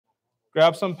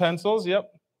Grab some pencils.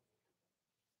 Yep.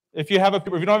 If you have a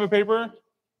paper, if you don't have a paper,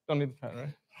 don't need the pen,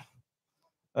 right?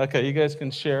 Okay, you guys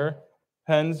can share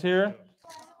pens here.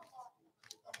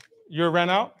 You ran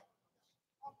out?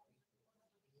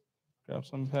 Grab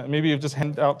some pen. Maybe you just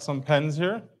hand out some pens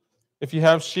here. If you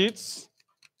have sheets,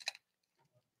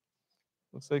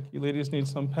 looks like you ladies need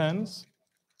some pens.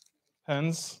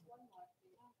 Pens.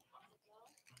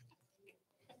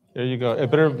 There you go. They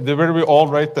better be all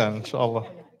right then, inshallah.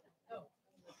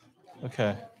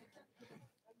 Okay.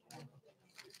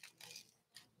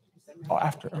 Oh,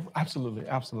 after. Absolutely,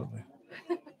 absolutely.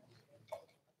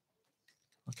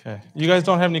 Okay. You guys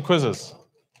don't have any quizzes?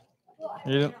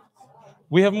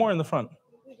 We have more in the front.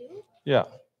 We do? Yeah.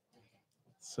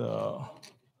 So,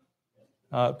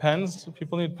 pens. Do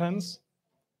people need pens?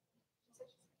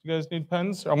 You guys need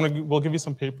pens? We'll give you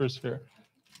some papers here.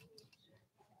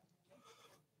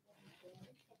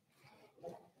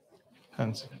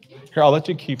 Pens. Here, I'll let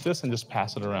you keep this and just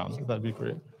pass it around. That'd be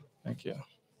great. Thank you.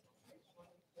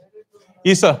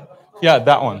 Isa, yeah,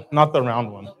 that one, not the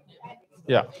round one.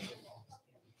 Yeah.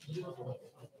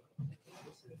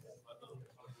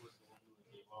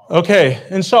 Okay,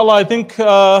 inshallah, I think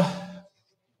I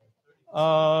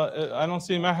don't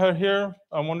see Maher here.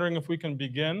 I'm wondering if we can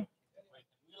begin.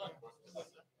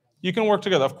 You can work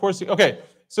together, of course. Okay,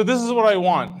 so this is what I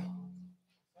want.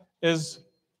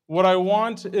 What I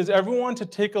want is everyone to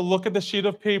take a look at the sheet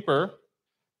of paper.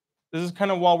 This is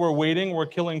kind of while we're waiting, we're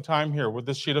killing time here with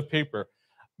this sheet of paper.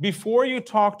 Before you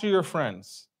talk to your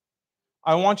friends,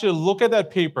 I want you to look at that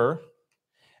paper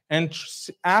and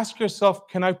ask yourself,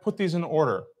 can I put these in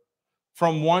order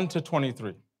from 1 to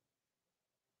 23?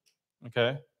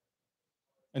 Okay?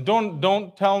 And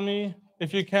don't tell me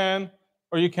if you can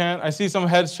or you can't. I see some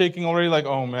heads shaking already like,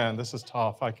 oh man, this is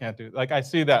tough. I can't do it. Like I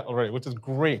see that already, which is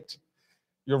great.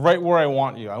 You're right where I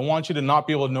want you. I want you to not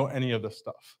be able to know any of this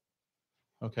stuff.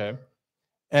 Okay?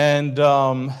 And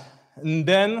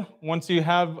then once you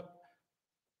have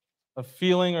a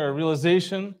feeling or a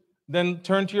realization, then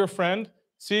turn to your friend,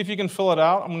 see if you can fill it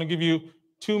out. I'm going to give you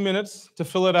 2 minutes to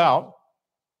fill it out,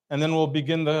 and then we'll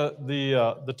begin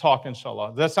the talk, inshallah.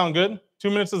 Does that sound good? 2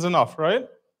 minutes is enough, right?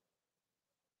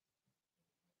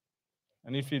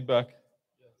 Any feedback?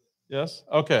 Yes?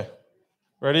 Okay.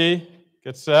 Ready?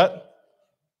 Get set.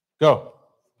 Go.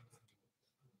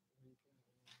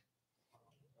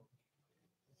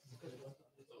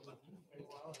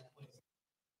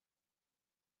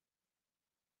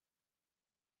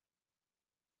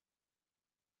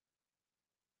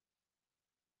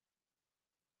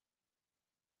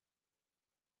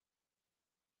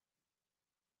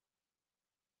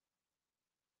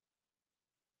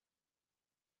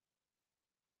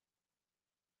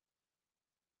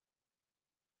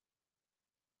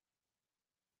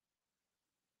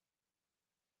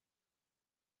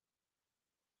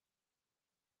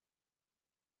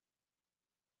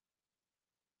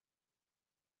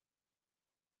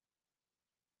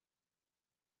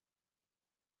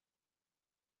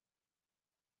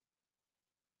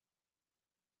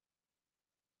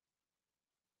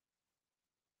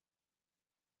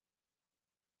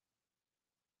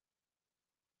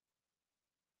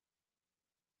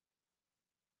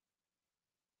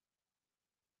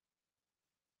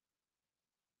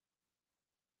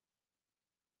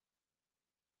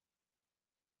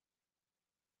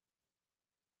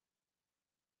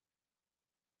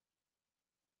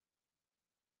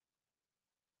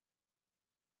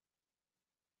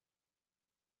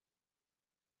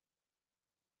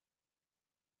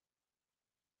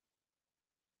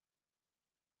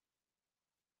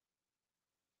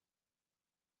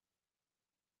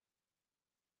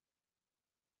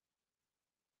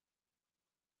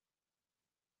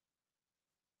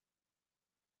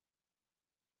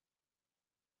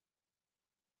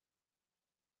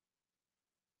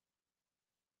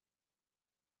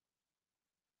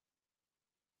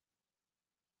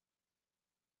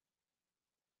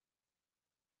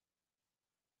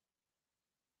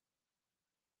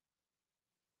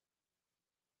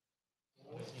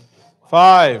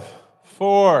 Five,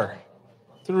 four,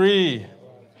 three,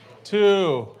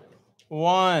 two,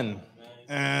 one.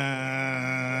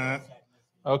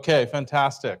 Okay,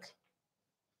 fantastic.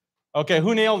 Okay,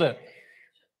 who nailed it?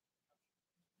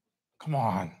 Come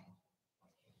on.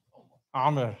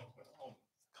 Amir.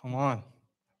 Come on.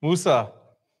 Musa.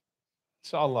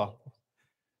 Inshallah.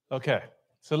 Okay,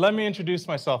 so let me introduce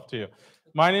myself to you.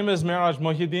 My name is Meraj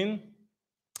Mohiuddin.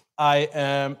 I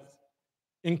am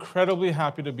incredibly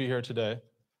happy to be here today.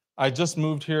 I just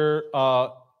moved here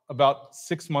about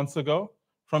 6 months ago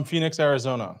from Phoenix,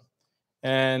 Arizona.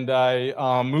 And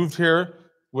I moved here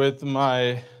with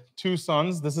my two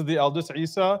sons. This is the eldest,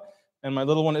 Isa, and my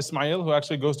little one, Ismail, who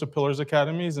actually goes to Pillars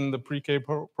Academies in the pre-K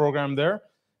program there.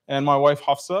 And my wife,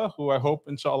 Hafsa, who I hope,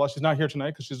 inshallah, she's not here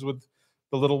tonight because she's with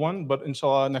the little one, but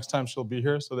inshallah, next time she'll be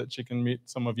here so that she can meet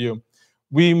some of you.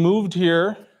 We moved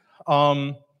here,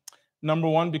 number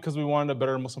one, because we wanted a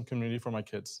better Muslim community for my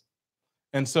kids.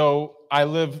 And so I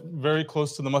live very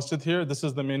close to the masjid here. This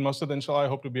is the main masjid, inshallah, I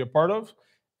hope to be a part of.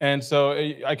 And so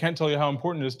I can't tell you how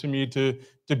important it is to me to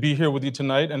be here with you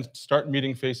tonight and start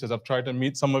meeting faces. I've tried to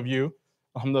meet some of you,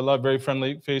 alhamdulillah, very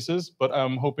friendly faces, but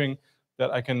I'm hoping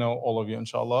that I can know all of you,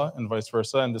 inshallah, and vice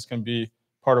versa, and this can be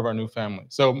part of our new family.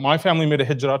 So my family made a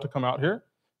hijrah to come out here,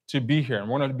 to be here, and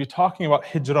we're going to be talking about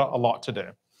hijrah a lot today.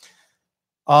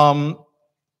 I'll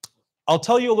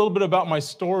tell you a little bit about my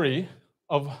story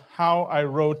of how I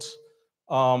wrote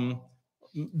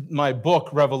my book,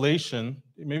 Revelation.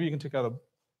 Maybe you can take out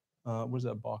where's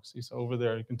that box? It's over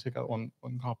there. You can take out one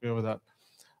copy over that.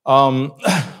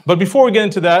 But before we get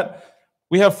into that,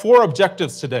 we have 4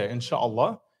 objectives today,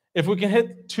 inshallah. If we can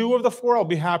hit 2 of the 4, I'll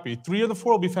be happy. 3 of the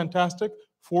 4 will be fantastic.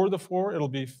 4 of the 4, it'll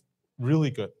be really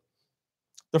good.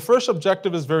 The first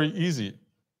objective is very easy.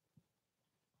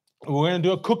 We're going to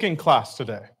do a cooking class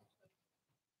today.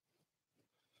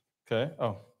 Okay.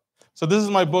 Oh. So this is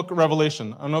my book,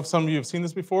 Revelation. I don't know if some of you have seen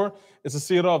this before. It's a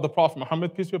Sirah of the Prophet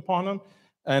Muhammad, peace be upon him.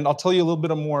 And I'll tell you a little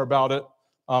bit more about it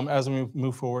as we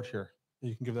move forward here.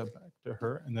 You can give that back to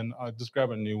her, and then I'll just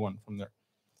grab a new one from there.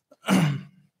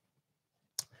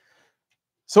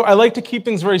 So I like to keep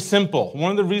things very simple.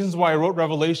 One of the reasons why I wrote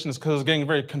Revelation is because I was getting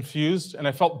very confused and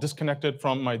I felt disconnected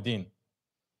from my deen.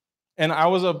 And I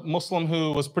was a Muslim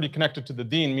who was pretty connected to the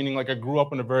deen, meaning like I grew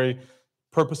up in a very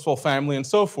purposeful family and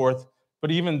so forth.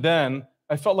 But even then,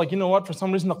 I felt like, you know what, for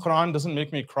some reason the Quran doesn't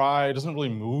make me cry, it doesn't really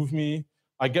move me.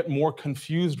 I get more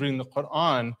confused reading the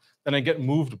Quran than I get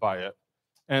moved by it.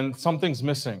 And something's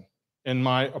missing in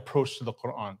my approach to the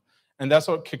Quran. And that's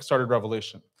what kickstarted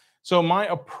Revelation. So my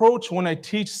approach when I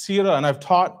teach Sirah, and I've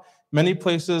taught many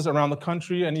places around the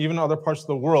country and even other parts of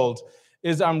the world,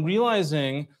 is I'm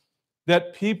realizing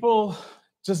that people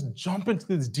just jump into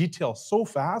these details so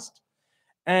fast.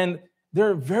 And there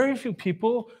are very few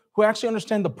people who actually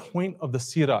understand the point of the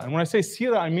Sirah. And when I say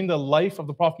Sirah, I mean the life of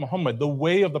the Prophet Muhammad, the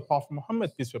way of the Prophet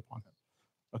Muhammad, peace be upon him.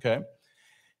 Okay?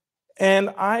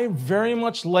 And I very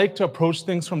much like to approach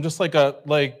things from just like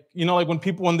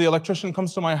when the electrician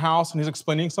comes to my house and he's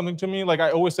explaining something to me, like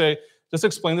I always say, just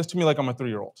explain this to me like I'm a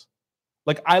 3-year-old.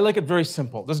 Like I like it very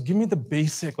simple. Just give me the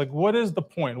basic, like what is the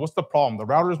point? What's the problem? The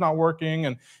router's not working.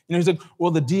 And he's like,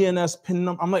 well, the DNS pin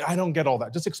number. I'm like, I don't get all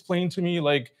that. Just explain to me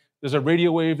like there's a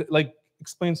radio wave, like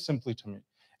explain simply to me.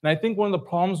 And I think one of the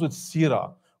problems with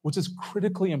Sirah, which is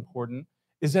critically important,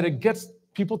 is that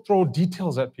people throw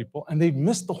details at people and they've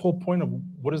missed the whole point of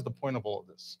what is the point of all of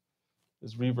this.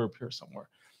 There's reverb here somewhere.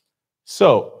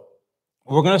 So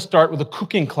we're going to start with a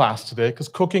cooking class today because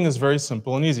cooking is very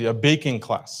simple and easy, a baking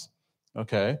class.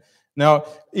 Okay. Now,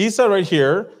 Isa right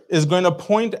here is going to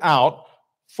point out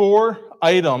 4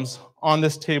 items on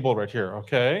this table right here.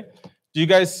 Okay. Do you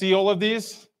guys see all of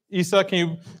these? Isa, can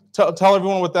you tell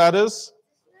everyone what that is?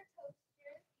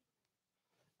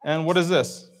 And what is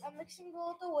this? A mixing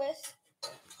bowl with a whisk,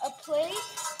 a plate,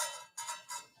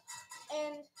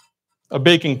 and a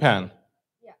baking pan.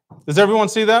 Yeah. Does everyone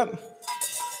see that?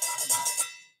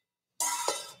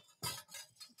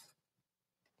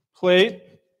 Plate,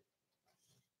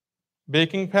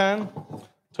 baking pan,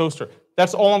 toaster.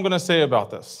 That's all I'm going to say about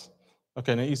this.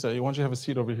 Okay, now Isa, I want you to have a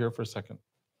seat over here for a second.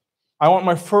 I want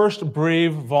my first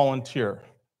brave volunteer.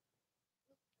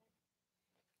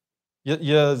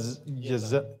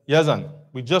 Yazan.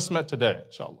 We just met today,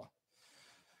 inshallah.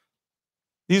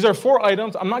 These are 4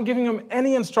 items. I'm not giving him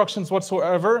any instructions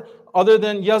whatsoever other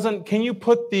than, Yazan, can you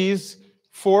put these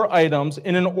 4 items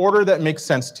in an order that makes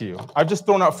sense to you? I've just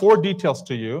thrown out 4 details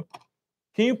to you.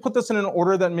 Can you put this in an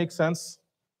order that makes sense?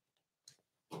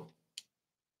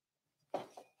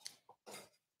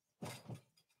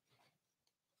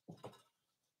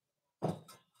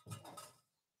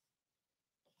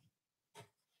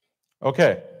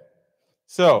 Okay,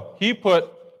 so he put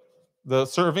the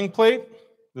serving plate,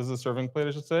 this is a serving plate, I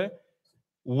should say,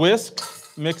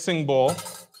 whisk, mixing bowl,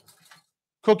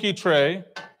 cookie tray,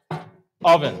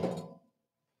 oven.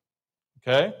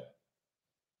 Okay?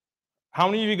 How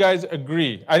many of you guys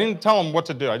agree? I didn't tell him what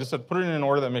to do. I just said put it in an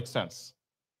order that makes sense.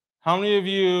 How many of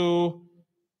you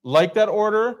like that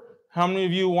order? How many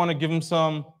of you want to give him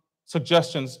some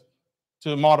suggestions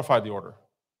to modify the order?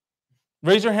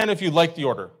 Raise your hand if you like the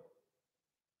order.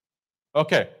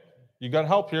 Okay, you got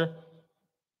help here.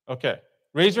 Okay,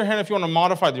 raise your hand if you want to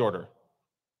modify the order.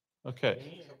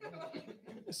 Okay.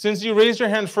 since you raised your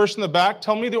hand first in the back,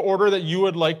 tell me the order that you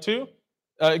would like to.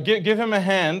 Give him a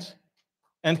hand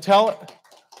and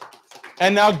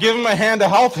and now give him a hand to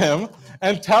help him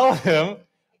and tell him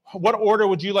what order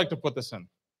would you like to put this in?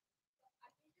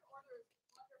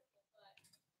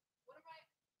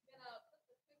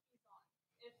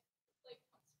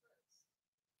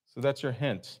 So that's your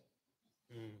hint.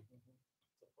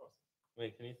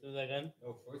 Wait, can you say that again?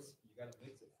 No, first you gotta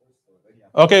mix it first.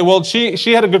 Okay, well,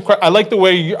 she had a good question. I like the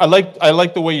way I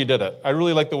like the way you did it. I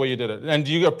really like the way you did it. And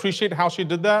do you appreciate how she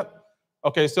did that?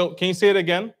 Okay, so can you say it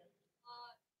again? The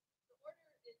order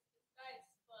is nice,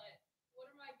 but what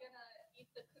am I gonna eat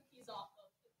the cookies off of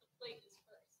if the plate is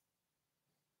first?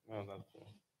 Oh, that's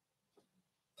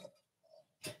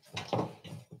cool.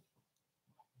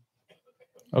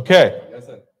 Okay.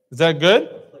 Is that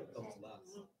good?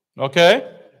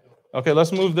 Okay. Okay,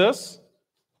 let's move this.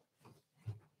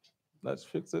 Let's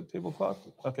fix it, tablecloth.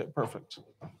 Okay, perfect.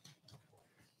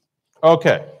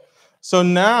 Okay, so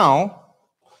now,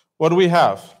 what do we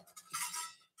have?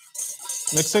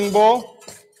 Mixing bowl,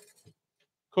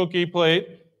 cookie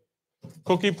plate.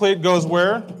 Cookie plate goes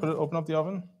where? Open up the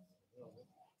oven.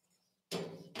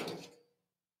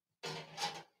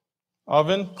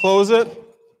 Oven, close it,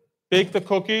 bake the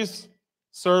cookies,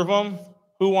 serve them.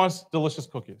 Who wants delicious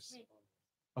cookies?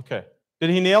 Okay, did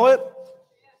he nail it?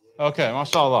 Okay,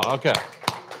 mashallah, okay.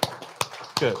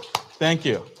 Good, thank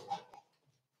you.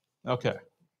 Okay.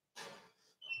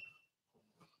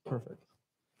 Perfect.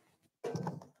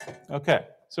 Okay,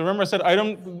 so remember I said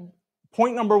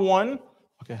point number one.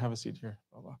 Okay, have a seat here.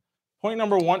 Point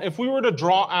number one, if we were to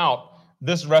draw out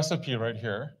this recipe right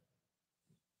here,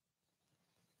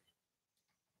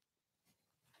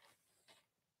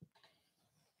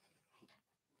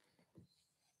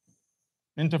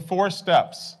 into 4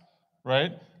 steps,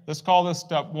 right? Let's call this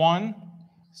step 1,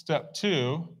 step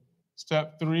 2,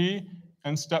 step 3,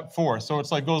 and step 4. So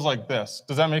it's like goes like this.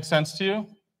 Does that make sense to you?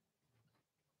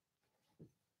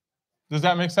 Does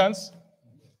that make sense?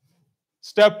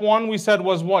 Step 1 we said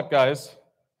was what, guys?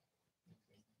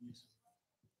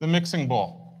 The mixing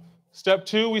bowl. Step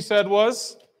 2 we said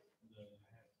was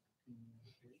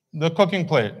the cooking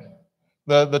plate,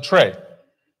 the tray.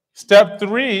 Step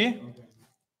 3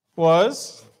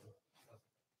 was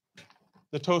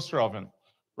the toaster oven,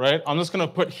 right? I'm just going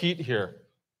to put heat here.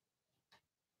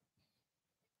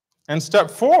 And step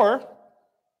 4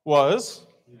 was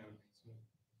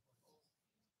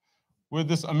with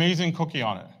this amazing cookie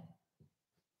on it.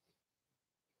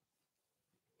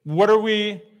 What are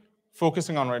we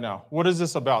focusing on right now? What is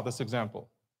this about, this example?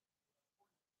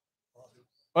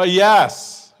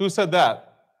 Yes. Who said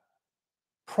that?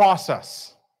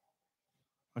 Process.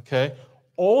 Okay?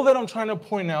 All that I'm trying to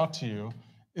point out to you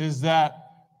is that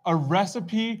a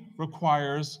recipe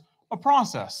requires a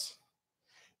process.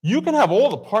 You can have all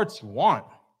the parts you want,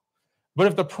 but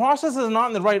if the process is not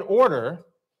in the right order,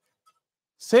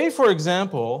 say, for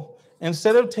example,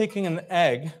 instead of taking an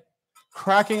egg,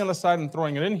 cracking on the side and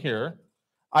throwing it in here,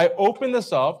 I open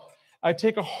this up, I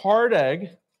take a hard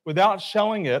egg without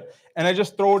shelling it, and I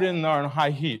just throw it in there on high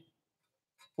heat.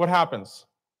 What happens?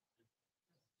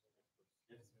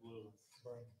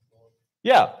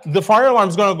 Yeah, the fire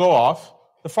alarm's going to go off.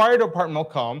 The fire department will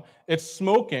come. It's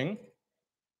smoking,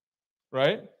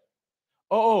 right?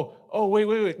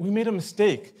 Wait. We made a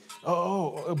mistake.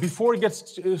 Before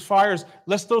it fires,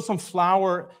 let's throw some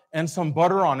flour and some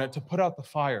butter on it to put out the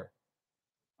fire.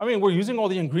 I mean, we're using all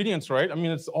the ingredients, right? I mean,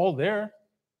 it's all there.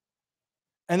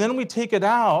 And then we take it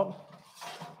out,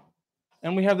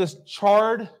 and we have this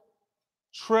charred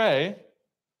tray,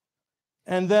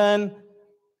 and then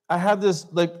I have this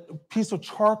like piece of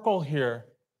charcoal here,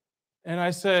 and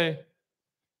I say,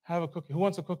 have a cookie. Who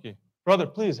wants a cookie? Brother,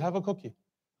 please, have a cookie.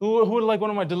 Who would like one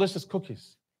of my delicious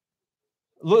cookies?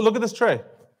 Look at this tray.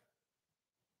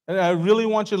 And I really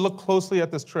want you to look closely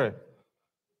at this tray.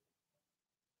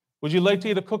 Would you like to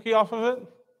eat a cookie off of it?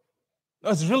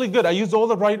 It's really good. I used all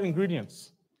the right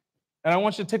ingredients. And I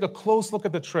want you to take a close look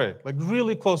at the tray, like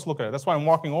really close look at it. That's why I'm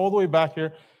walking all the way back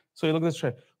here. So you look at this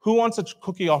tray. Who wants a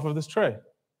cookie off of this tray?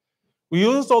 We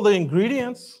used all the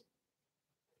ingredients.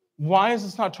 Why is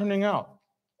this not turning out?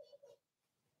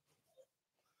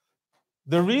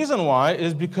 The reason why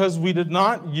is because we did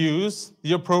not use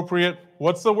the appropriate,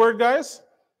 what's the word, guys?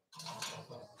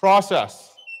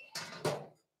 Process.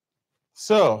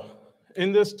 So,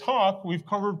 in this talk, we've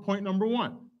covered point number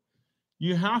 1.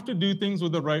 You have to do things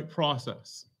with the right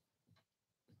process.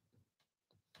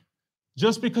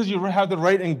 Just because you have the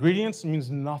right ingredients means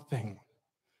nothing.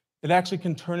 It actually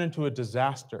can turn into a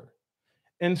disaster.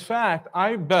 In fact,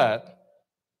 I bet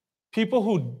people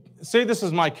who say this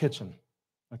is my kitchen,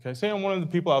 Okay, say I'm one of the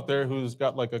people out there who's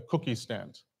got like a cookie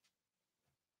stand.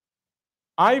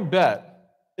 I bet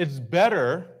it's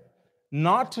better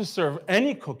not to serve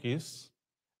any cookies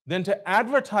than to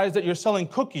advertise that you're selling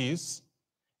cookies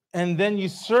and then you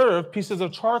serve pieces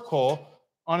of charcoal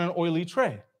on an oily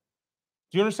tray.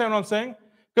 Do you understand what I'm saying?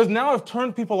 Because now I've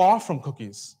turned people off from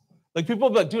cookies. Like people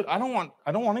be like, dude, I don't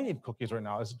want to eat cookies right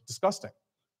now. It's disgusting.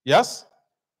 Yes?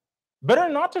 Better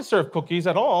not to serve cookies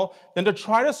at all than to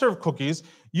try to serve cookies,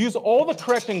 use all the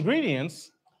correct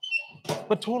ingredients,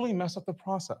 but totally mess up the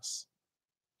process.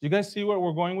 Do you guys see where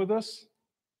we're going with this?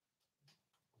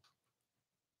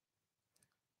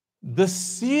 The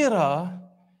Sirah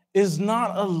is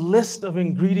not a list of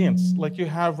ingredients like you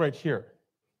have right here.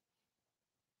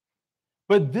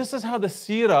 But this is how the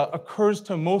Sirah occurs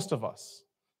to most of us.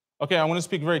 Okay, I want to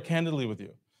speak very candidly with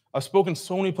you. I've spoken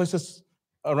so many places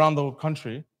around the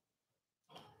country.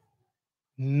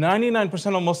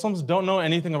 99% of Muslims don't know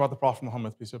anything about the Prophet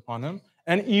Muhammad, peace be upon him,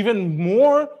 and even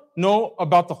more know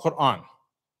about the Quran.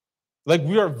 Like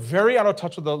we are very out of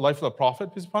touch with the life of the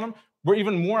Prophet, peace be upon him. We're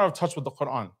even more out of touch with the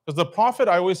Quran. Because the Prophet,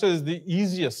 I always say, is the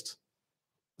easiest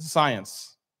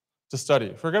science to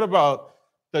study. Forget about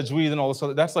tajweed and all this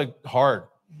other, that's like hard.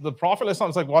 The Prophet is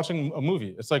like watching a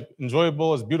movie. It's like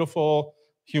enjoyable, it's beautiful,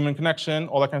 human connection,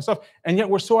 all that kind of stuff. And yet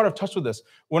we're so out of touch with this.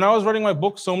 When I was writing my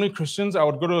book, so many Christians, I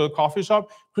would go to a coffee shop,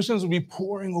 Christians would be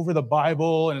pouring over the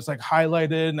Bible and it's like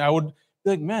highlighted. And I would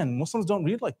be like, man, Muslims don't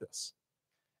read like this.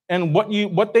 And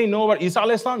what they know about Isa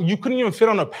alayhi salam, you couldn't even fit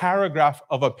on a paragraph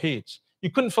of a page. You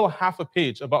couldn't fill half a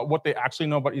page about what they actually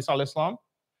know about Isa alayhi salam.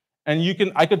 And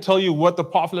I could tell you what the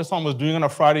Prophet ﷺ was doing on a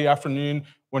Friday afternoon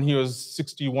when he was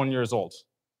 61 years old.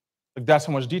 Like that's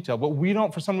how much detail. But we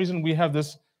don't, for some reason, we have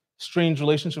this strange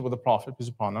relationship with the Prophet, peace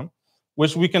upon him,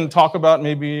 which we can talk about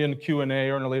maybe in a Q&A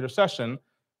or in a later session.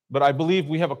 But I believe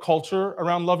we have a culture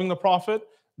around loving the Prophet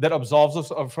that absolves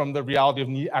us from the reality of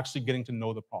actually getting to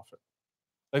know the Prophet.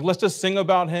 Like let's just sing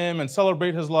about him and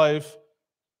celebrate his life.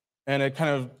 And it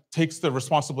kind of takes the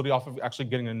responsibility off of actually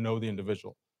getting to know the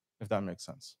individual, if that makes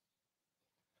sense.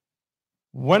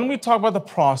 When we talk about the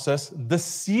process, the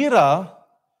Sirah,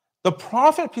 the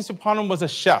Prophet, peace upon him, was a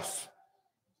chef.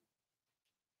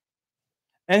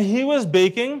 And he was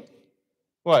baking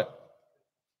what?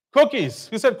 Cookies.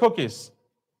 Who said cookies?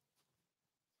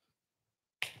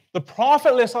 The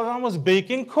Prophet ﷺ was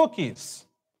baking cookies.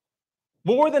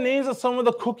 What were the names of some of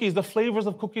the cookies, the flavors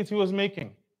of cookies he was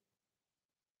making?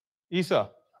 Isa.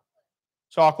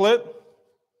 Chocolate.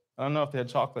 I don't know if they had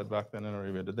chocolate back then in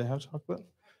Arabia. Did they have chocolate?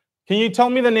 Can you tell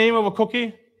me the name of a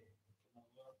cookie?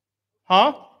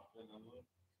 Huh?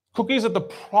 Cookies that the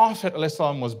Prophet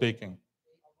ﷺ was baking.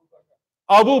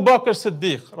 Abu Bakr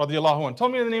Siddiq radiallahu anh. Tell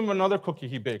me the name of another cookie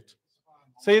he baked.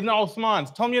 Sayyidina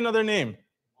Uthman. Tell me another name.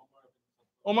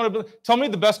 Tell me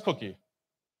the best cookie.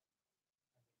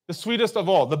 The sweetest of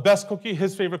all. The best cookie,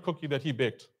 his favorite cookie that he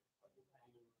baked.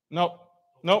 Nope.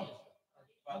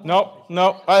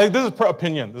 This is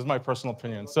opinion. This is my personal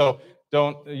opinion. So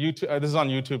don't, YouTube. This is on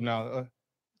YouTube now.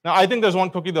 Now, I think there's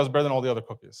one cookie that was better than all the other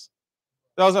cookies.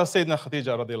 That was Sayyidina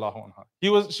Khadija radiallahu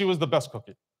anha. She was the best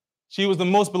cookie. She was the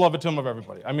most beloved to him of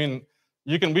everybody. I mean,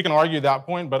 we can argue that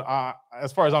point, but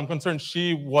as far as I'm concerned,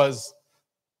 she was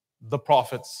the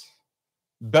Prophet's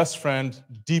best friend,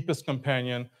 deepest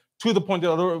companion, to the point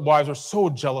that other wives were so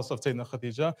jealous of Sayyidina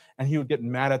Khadija, and he would get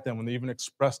mad at them when they even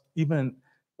expressed even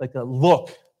like a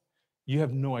look. You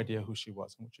have no idea who she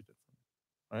was and what she did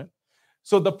for me, right?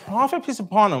 So the Prophet, peace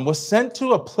upon him, was sent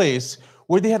to a place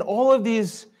where they had all of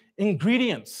these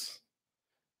ingredients.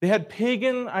 They had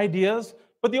pagan ideas,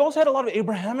 but they also had a lot of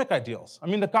Abrahamic ideals. I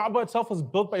mean, the Kaaba itself was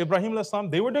built by Ibrahim alayhi salam.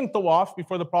 They were doing tawaf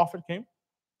before the Prophet came,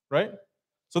 right?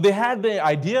 So they had the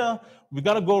idea, we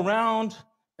got to go around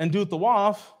and do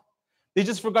tawaf. They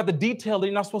just forgot the detail that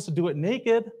you're not supposed to do it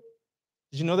naked.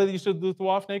 Did you know that you should do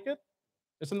tawaf naked?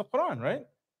 It's in the Quran, right?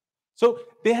 So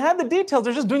they had the details,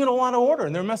 they're just doing it all out of order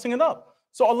and they're messing it up.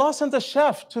 So Allah sent a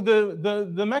chef to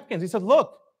the Meccans. He said,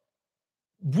 look,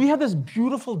 we have this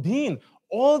beautiful deen.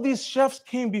 All these chefs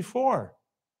came before.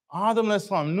 Adam alayhi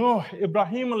salam, Nuh,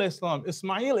 Ibrahim alayhi salam,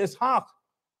 Ismail, Ishaq,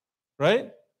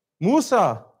 right?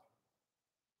 Musa,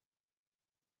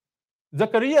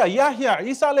 Zakaria, Yahya,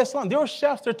 Isa alayhi salam. They were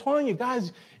chefs. They're telling you,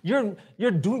 guys, you're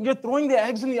throwing the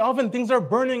eggs in the oven. Things are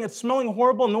burning. It's smelling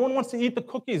horrible. No one wants to eat the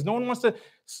cookies. No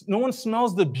one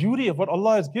smells the beauty of what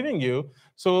Allah is giving you.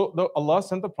 So Allah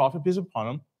sent the Prophet, peace upon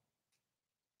him,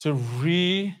 to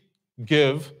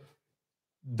re-give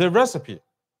the recipe.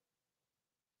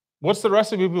 What's the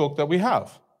recipe book that we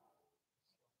have?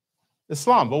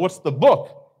 Islam. But what's the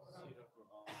book?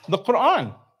 The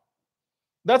Quran.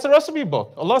 That's a recipe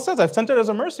book. Allah says, I've sent it as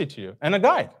a mercy to you and a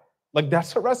guide. Like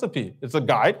that's a recipe. It's a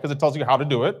guide because it tells you how to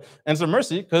do it. And it's a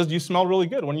mercy because you smell really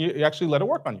good when you actually let it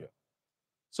work on you.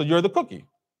 So you're the cookie.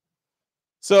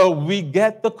 So we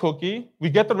get the cookie, we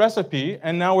get the recipe,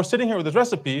 and now we're sitting here with this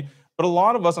recipe. But a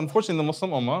lot of us, unfortunately, in the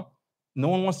Muslim Ummah, no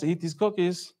one wants to eat these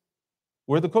cookies.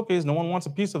 We're the cookies. No one wants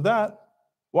a piece of that.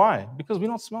 Why? Because we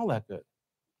don't smell that good.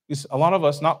 A lot of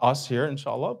us, not us here,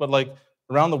 inshallah, but like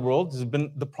around the world,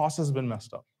 the process has been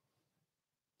messed up.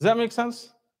 Does that make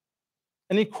sense?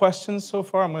 Any questions so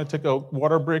far? I'm going to take a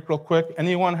water break real quick.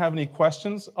 Anyone have any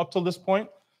questions up till this point?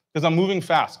 Because I'm moving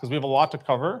fast because we have a lot to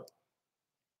cover.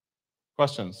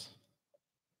 Questions?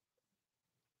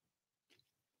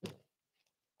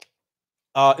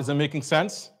 Is it making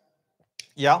sense?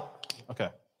 Yeah? Okay.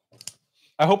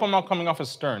 I hope I'm not coming off as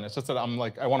stern. It's just that I'm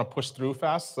like, I want to push through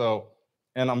fast,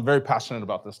 and I'm very passionate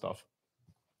about this stuff.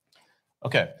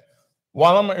 Okay.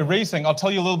 While I'm erasing, I'll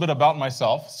tell you a little bit about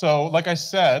myself. So, like I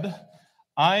said,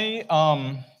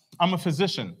 I'm a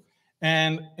physician.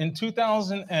 And in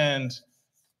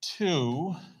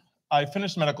 2002, I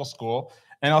finished medical school,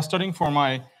 and I was studying for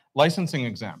my licensing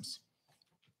exams.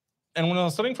 And when I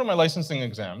was studying for my licensing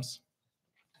exams,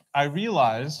 I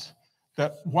realized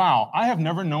that, wow, I have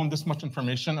never known this much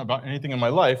information about anything in my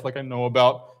life like I know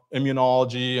about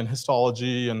immunology and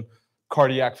histology and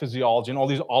cardiac physiology and all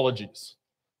these ologies.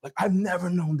 Like, I've never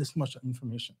known this much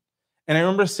information. And I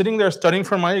remember sitting there studying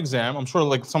for my exam. I'm sure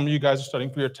like some of you guys are studying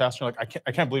for your test. You're like,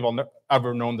 I can't believe I'll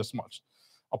ever known this much.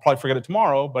 I'll probably forget it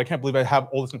tomorrow, but I can't believe I have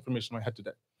all this information in my head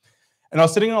today. And I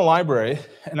was sitting in a library,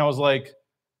 and I was like,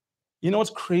 you know what's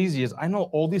crazy is I know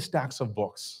all these stacks of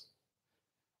books.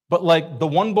 But like the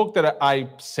one book that I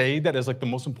say that is like the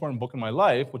most important book in my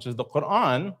life, which is the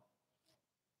Quran,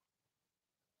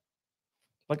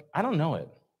 like I don't know it.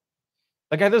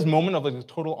 Like I had this moment of like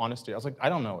total honesty. I was like, I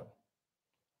don't know it.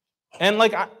 And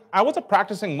like I was a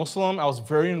practicing Muslim. I was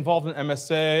very involved in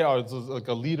MSA. I was like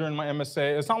a leader in my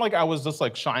MSA. It's not like I was just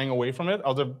like shying away from it. I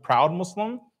was a proud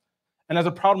Muslim. And as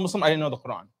a proud Muslim, I didn't know the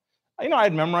Quran. You know, I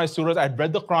had memorized surahs. I'd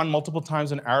read the Quran multiple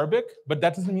times in Arabic, but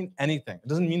that doesn't mean anything. It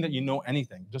doesn't mean that you know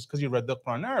anything just because you read the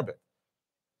Quran in Arabic.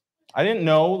 I didn't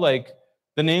know like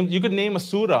the name. You could name a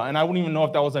surah, and I wouldn't even know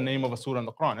if that was the name of a surah in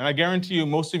the Quran. And I guarantee you,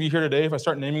 most of you here today, if I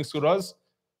start naming surahs,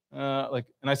 and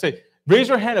I say, raise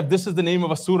your hand if this is the name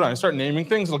of a surah, and I start naming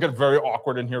things, it'll get very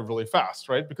awkward in here really fast,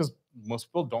 right? Because most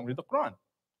people don't read the Quran.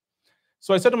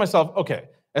 So I said to myself, okay,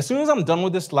 as soon as I'm done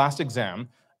with this last exam,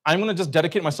 I'm going to just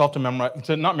dedicate myself to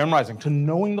not memorizing, to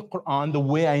knowing the Quran the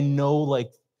way I know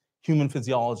like human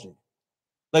physiology.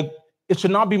 Like it should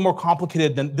not be more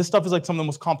complicated than this stuff is like some of the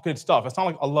most complicated stuff. It's not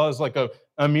like Allah is like a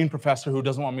mean professor who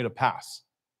doesn't want me to pass.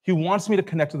 He wants me to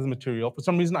connect to this material. For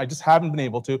some reason, I just haven't been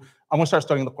able to. I'm going to start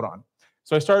studying the Quran.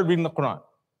 So I started reading the Quran.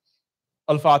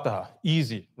 Al-Fatiha,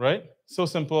 easy, right? So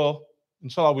simple.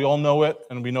 Inshallah, we all know it,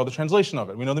 and we know the translation of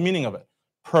it. We know the meaning of it.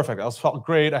 Perfect. I felt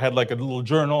great. I had like a little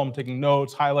journal. I'm taking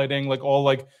notes, highlighting, like all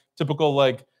like typical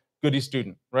like goody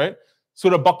student, right?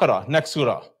 Surah Baqarah, next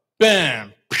surah.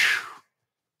 Bam.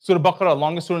 Surah Baqarah,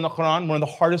 longest surah in the Quran, one of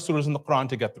the hardest surahs in the Quran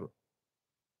to get through.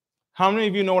 How many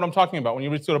of you know what I'm talking about when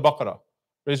you read Surah Baqarah?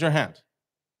 Raise your hand.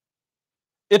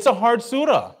 It's a hard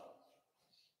surah.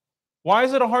 Why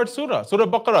is it a hard surah? Surah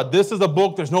Baqarah, this is a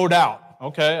book, there's no doubt.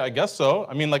 Okay, I guess so.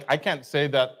 I mean, like, I can't say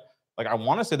that, like, I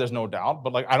want to say there's no doubt,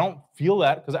 but like, I don't feel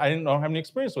that because I don't have any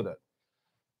experience with it.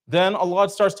 Then Allah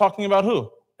starts talking about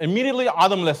who? Immediately,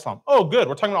 Adam al-Islam. Oh, good,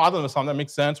 we're talking about Adam al-Islam. That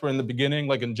makes sense. We're in the beginning,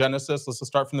 like in Genesis. Let's just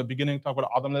start from the beginning, talk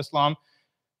about Adam al-Islam,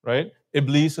 right?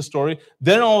 Iblis, the story.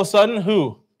 Then all of a sudden,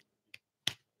 who?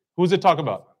 Who does it talk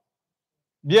about?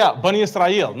 Yeah, Bani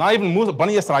Israel. Not even Musa.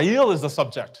 Bani Israel is the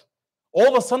subject. All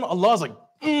of a sudden, Allah is like,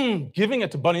 giving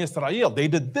it to Bani Israel. They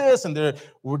did this, and they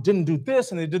didn't do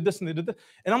this, and they did this, and they did this.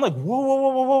 And I'm like, whoa, whoa,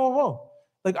 whoa, whoa, whoa, whoa.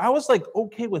 Like, I was like,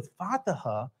 okay with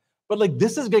Fatiha, but like,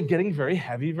 this is getting very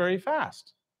heavy very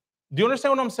fast. Do you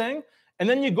understand what I'm saying? And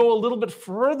then you go a little bit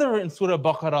further in Surah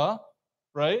Baqarah,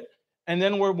 right? And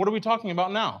then what are we talking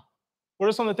about now? What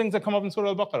are some of the things that come up in Surah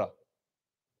Al-Baqarah?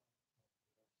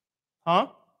 Huh?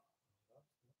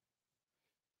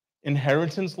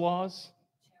 Inheritance laws?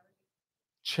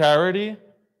 Charity?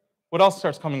 What else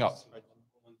starts coming up?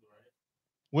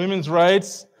 Women's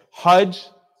rights, Hajj,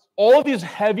 all of these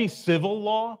heavy civil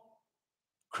law,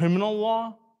 criminal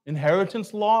law,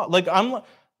 inheritance law. Like I'm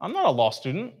not a law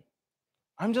student.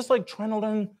 I'm just like trying to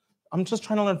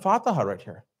learn Fatiha right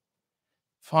here.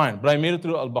 Fine, but I made it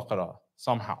through Al-Baqarah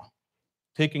somehow.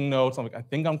 Taking notes, I'm like, I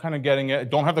think I'm kind of getting it. I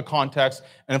don't have the context.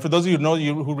 And for those of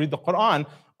you who read the Quran,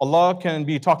 Allah can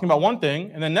be talking about one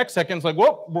thing, and then next second it's like,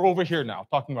 whoa, we're over here now,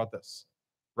 talking about this,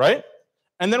 right?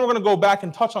 And then we're going to go back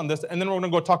and touch on this, and then we're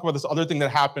going to go talk about this other thing that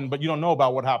happened, but you don't know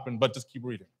about what happened, but just keep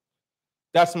reading.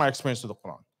 That's my experience with the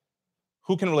Quran.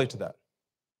 Who can relate to that?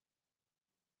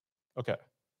 Okay.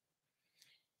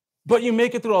 But you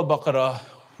make it through Al-Baqarah,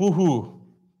 woohoo.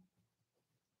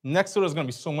 Next surah is going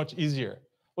to be so much easier.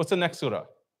 What's the next surah?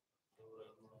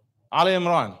 Ali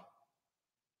Imran.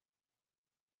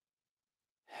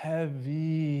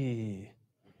 Heavy.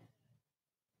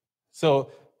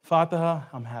 So, Fatiha,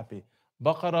 I'm happy.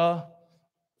 Baqarah,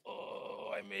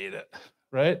 oh, I made it,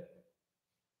 right?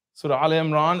 Surah Ali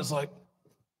Imran is like,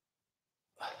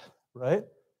 right?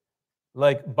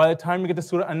 Like, by the time you get to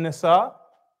Surah An-Nisa,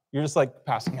 you're just like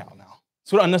passing out now.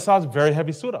 Surah An-Nisa is a very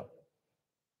heavy surah.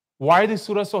 Why are these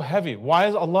surahs so heavy? Why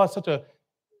is Allah such a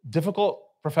difficult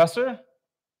professor?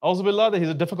 Auzubillah, that he's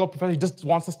a difficult professor. He just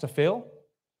wants us to fail.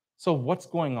 So what's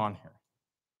going on here?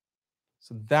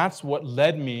 So that's what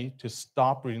led me to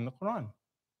stop reading the Quran.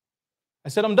 I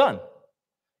said, I'm done.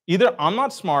 Either I'm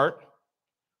not smart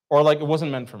or like it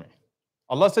wasn't meant for me.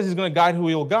 Allah says he's going to guide who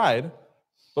he will guide,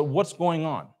 but what's going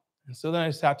on? And so then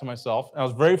I sat to myself, and I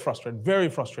was very frustrated, very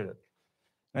frustrated.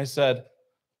 And I said,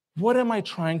 what am I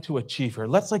trying to achieve here?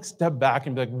 Let's like step back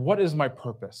and be like, what is my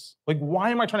purpose? Like, why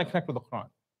am I trying to connect with the Quran?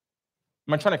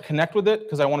 Am I trying to connect with it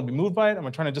because I want to be moved by it? Am I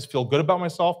trying to just feel good about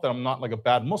myself, that I'm not like a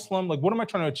bad Muslim? Like, what am I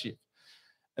trying to achieve?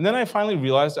 And then I finally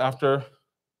realized after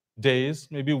days,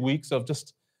 maybe weeks of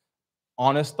just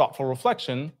honest, thoughtful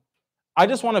reflection, I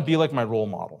just want to be like my role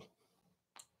model.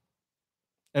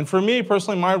 And for me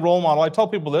personally, my role model, I tell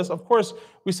people this, of course,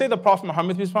 we say the Prophet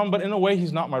Muhammad, peace be upon him, but in a way,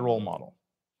 he's not my role model.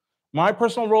 My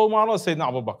personal role model is Sayyidina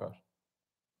Abu Bakr,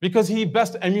 because he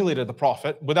best emulated the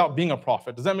Prophet without being a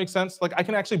prophet. Does that make sense? Like, I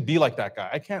can actually be like that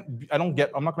guy. I'm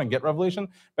not going to get revelation,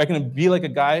 but I can be like a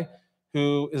guy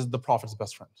who is the Prophet's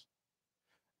best friend.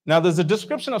 Now, there's a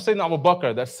description of Sayyidina Abu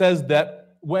Bakr that says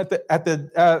that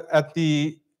at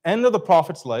the end of the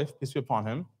Prophet's life, peace be upon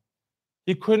him,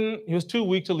 he was too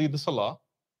weak to lead the Salah.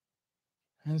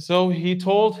 And so he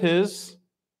told his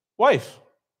wife,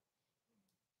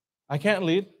 I can't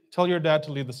lead, tell your dad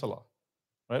to lead the Salah.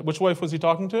 Right? Which wife was he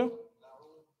talking to?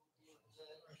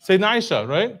 Sayyidina Aisha,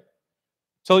 right?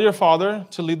 Tell your father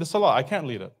to lead the Salah. I can't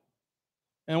lead it.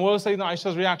 And what was Sayyidina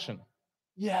Aisha's reaction?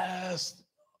 Yes,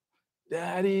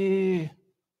 Daddy.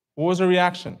 What was her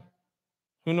reaction?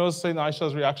 Who knows Sayyidina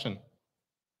Aisha's reaction?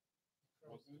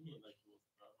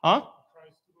 Huh?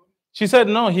 She said,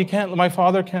 no, he can't. My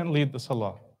father can't lead the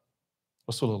Salah.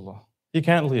 Rasulullah. He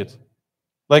can't lead.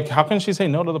 Like, how can she say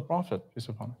no to the Prophet?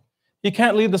 He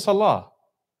can't lead the Salah.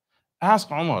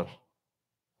 Ask Umar.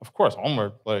 Of course,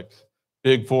 Umar, like,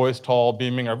 big voice, tall,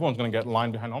 beaming, everyone's going to get in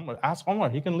line behind Umar. Ask Umar,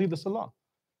 he can lead the Salah.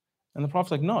 And the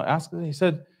Prophet's like, no, he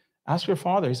said, ask your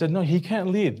father. He said, no, he can't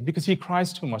lead because he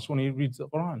cries too much when he reads the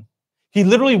Quran. He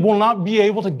literally will not be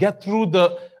able to get through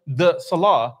the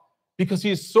Salah because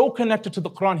he is so connected to the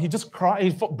Quran. He just cries,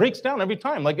 he breaks down every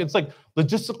time. Like, it's like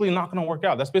logistically not going to work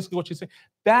out. That's basically what she's saying.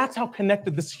 That's how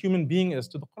connected this human being is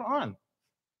to the Quran.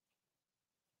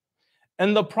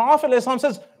 And the Prophet ﷺ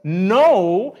says,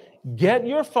 no, get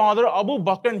your father Abu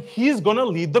Bakr and he's going to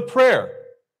lead the prayer.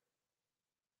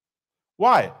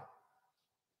 Why?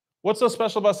 What's so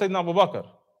special about Sayyidina Abu Bakr?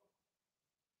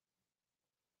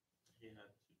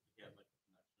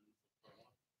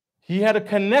 He had a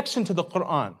connection to the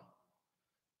Quran.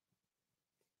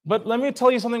 But let me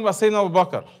tell you something about Sayyidina Abu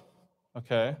Bakr.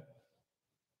 Okay?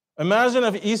 Imagine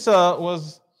if Isa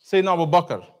was Sayyidina Abu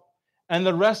Bakr, and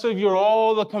the rest of you are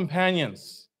all the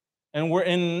companions, and we're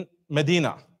in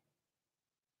Medina.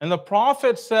 And the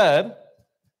Prophet said,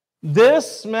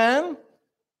 this man,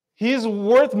 he's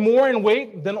worth more in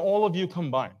weight than all of you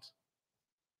combined.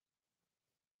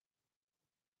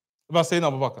 About Sayyidina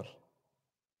Abu Bakr.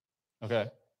 Okay?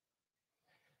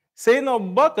 Sayyidina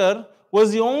Abu Bakr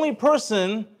was the only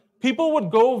person, people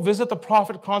would go visit the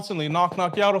Prophet constantly, knock,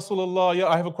 knock, Ya Rasulullah,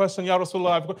 I have a question, Ya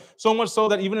Rasulullah. So much so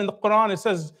that even in the Quran it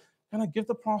says, can I give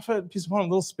the Prophet, peace upon him, a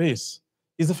little space?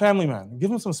 He's a family man. Give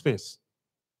him some space.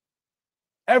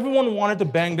 Everyone wanted to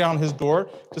bang down his door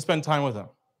to spend time with him.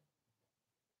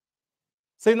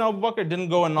 Sayyidina Abu Bakr didn't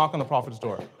go and knock on the Prophet's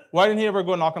door. Why didn't he ever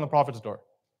go and knock on the Prophet's door?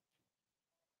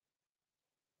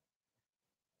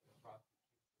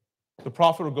 The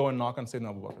Prophet would go and knock on Sayyidina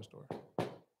Abu Bakr's door.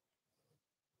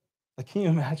 Like, can you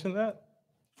imagine that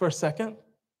for a second?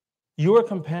 You are a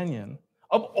companion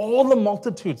of all the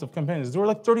multitudes of companions. There were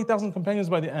like 30,000 companions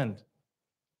by the end.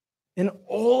 In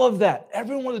all of that,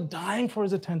 everyone was dying for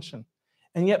his attention.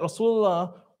 And yet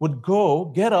Rasulullah would go,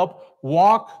 get up,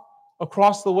 walk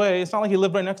across the way. It's not like he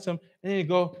lived right next to him. And he'd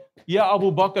go, Ya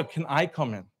Abu Bakr, can I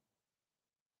come in?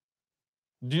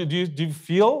 Do you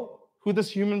feel who this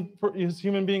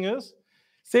human being is?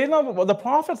 Sayyidina, the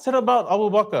Prophet said about Abu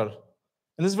Bakr,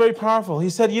 and this is very powerful. He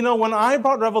said, you know, when I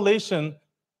brought revelation,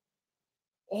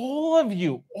 all of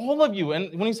you,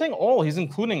 and when he's saying all, he's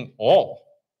including all.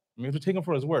 We have to take him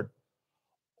for his word.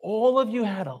 All of you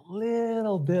had a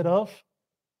little bit of,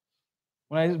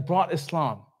 when I brought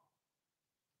Islam,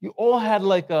 you all had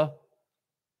like a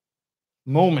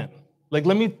moment. Like,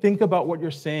 let me think about what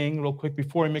you're saying real quick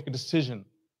before I make a decision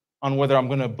on whether I'm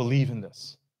going to believe in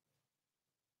this.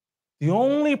 The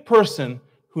only person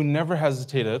who never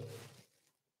hesitated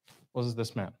was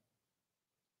this man.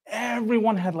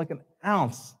 Everyone had like an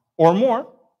ounce or more,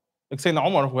 like Sayyidina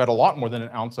Umar, who had a lot more than an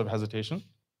ounce of hesitation,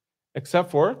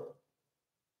 except for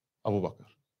Abu Bakr.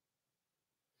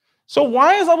 So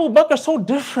why is Abu Bakr so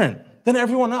different than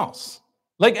everyone else?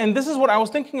 Like, and this is what I was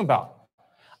thinking about.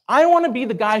 I want to be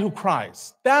the guy who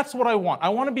cries. That's what I want. I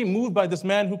want to be moved by this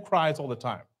man who cries all the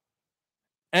time.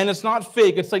 And it's not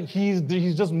fake. It's like he's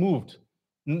just moved.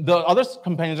 The other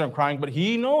companions aren't crying, but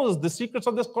he knows the secrets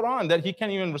of this Quran that he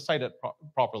can't even recite it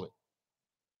properly.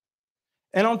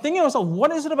 And I'm thinking to myself,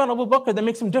 what is it about Abu Bakr that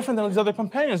makes him different than these other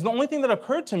companions? The only thing that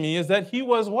occurred to me is that he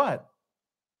was what?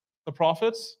 The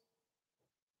Prophet's,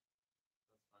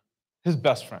 his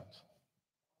best friend.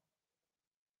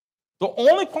 The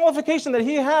only qualification that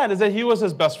he had is that he was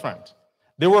his best friend.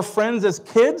 They were friends as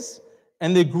kids,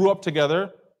 and they grew up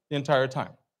together the entire time.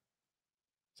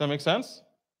 Does that make sense?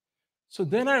 So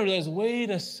then I realized, wait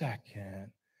a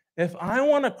second. If I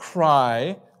want to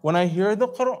cry when I hear the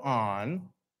Quran,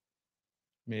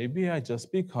 maybe I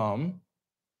just become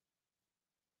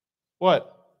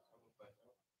what?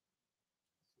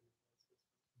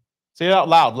 Say it out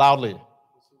loud, loudly.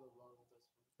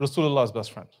 Rasulullah's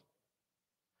best friend.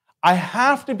 I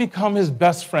have to become his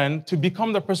best friend to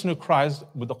become the person who cries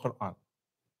with the Quran.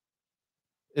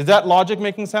 Is that logic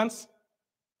making sense?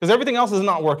 Because everything else is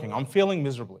not working. I'm failing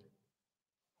miserably.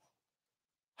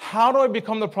 How do I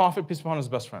become the Prophet, peace be upon his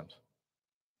best friend?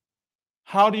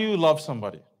 How do you love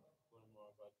somebody?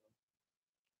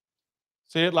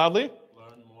 Say it loudly.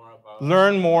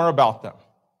 Learn more about them.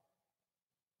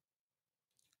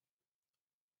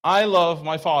 I love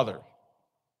my father.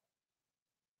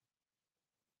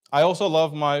 I also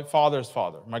love my father's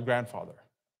father, my grandfather.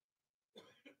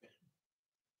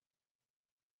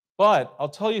 But I'll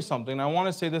tell you something. I want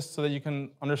to say this so that you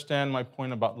can understand my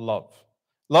point about love.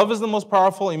 Love is the most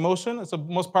powerful emotion. It's the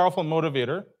most powerful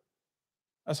motivator.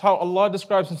 That's how Allah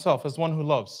describes himself, as one who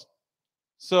loves.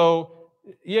 So,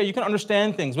 yeah, you can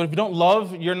understand things, but if you don't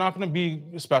love, you're not going to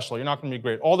be special. You're not going to be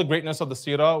great. All the greatness of the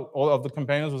Sirah, all of the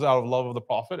companions, was out of love of the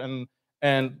Prophet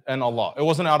and Allah. It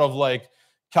wasn't out of like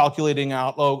calculating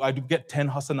out, oh, I do get 10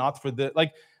 hasanat for this.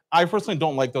 Like, I personally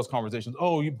don't like those conversations.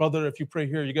 Oh, you brother, if you pray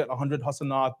here, you get 100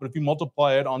 hasanat, but if you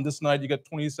multiply it on this night, you get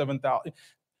 27,000.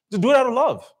 Just do it out of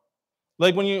love.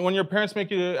 Like when your parents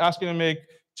ask you to make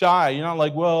chai, you're not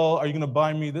like, well, are you going to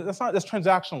buy me this? That's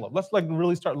transactional love. Let's like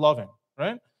really start loving,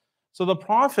 right? So the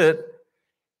Prophet,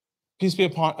 peace be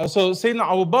upon, so Sayyidina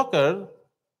Abu Bakr,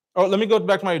 or let me go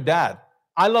back to my dad.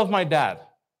 I love my dad.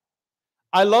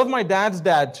 I love my dad's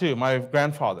dad too, my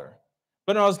grandfather.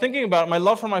 But when I was thinking about it, my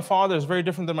love for my father is very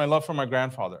different than my love for my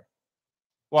grandfather.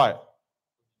 Why?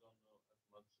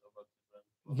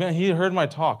 Man, he heard my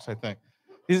talks, I think.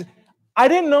 I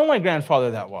didn't know my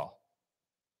grandfather that well.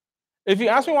 If you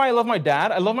ask me why I love my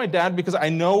dad because I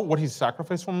know what he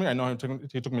sacrificed for me. I know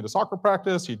he took me to soccer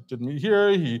practice. He did me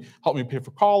here. He helped me pay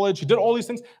for college. He did all these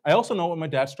things. I also know what my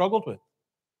dad struggled with.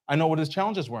 I know what his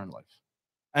challenges were in life.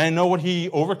 And I know what he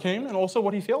overcame and also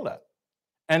what he failed at.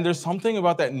 And there's something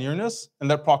about that nearness and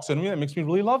that proximity that makes me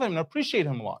really love him and appreciate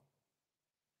him a lot.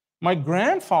 My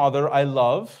grandfather, I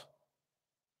love.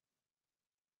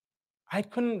 I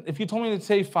couldn't, if you told me to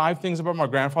say 5 things about my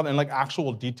grandfather in like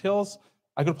actual details,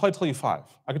 I could probably tell you 5.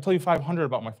 I could tell you 500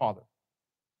 about my father.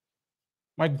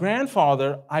 My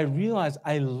grandfather, I realized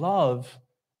I love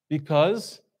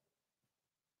because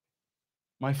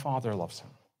my father loves him.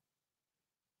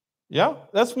 Yeah,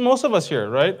 that's most of us here,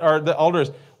 right? Are the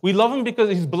elders. We love him because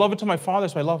he's beloved to my father,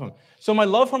 so I love him. So my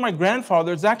love for my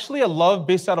grandfather is actually a love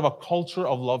based out of a culture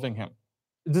of loving him.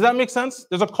 Does that make sense?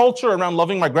 There's a culture around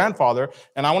loving my grandfather,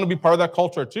 and I want to be part of that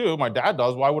culture too. My dad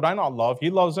does. Why would I not love? He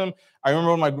loves him. I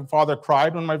remember when my father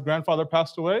cried when my grandfather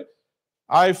passed away.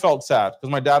 I felt sad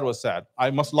because my dad was sad.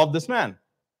 I must love this man.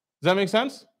 Does that make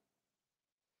sense?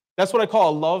 That's what I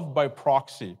call a love by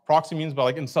proxy. Proxy means by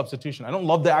like in substitution. I don't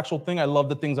love the actual thing. I love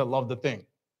the things that love the thing.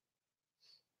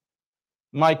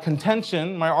 My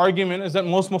contention, my argument is that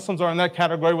most Muslims are in that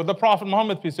category with the Prophet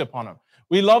Muhammad, peace be upon him.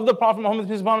 We love the Prophet Muhammad,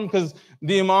 peace be upon him, because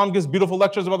the Imam gives beautiful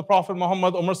lectures about the Prophet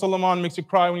Muhammad. Umar Salman makes you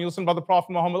cry when you listen about the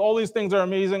Prophet Muhammad. All these things are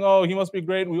amazing. Oh, he must be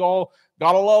great. We all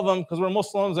gotta love him because we're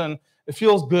Muslims and it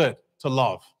feels good to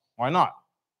love. Why not?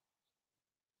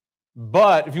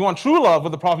 But if you want true love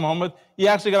with the Prophet Muhammad, you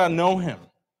actually gotta know him.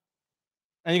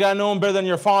 And you gotta know him better than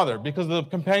your father, because the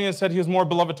companions said he was more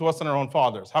beloved to us than our own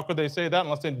fathers. How could they say that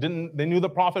unless they knew the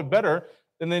Prophet better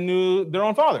than they knew their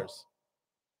own fathers?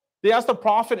 They asked the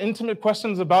Prophet intimate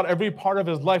questions about every part of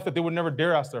his life that they would never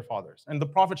dare ask their fathers. And the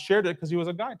Prophet shared it because he was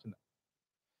a guide to them.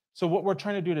 So what we're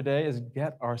trying to do today is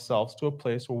get ourselves to a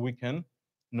place where we can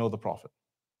know the Prophet.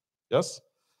 Yes?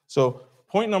 So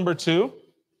point number 2,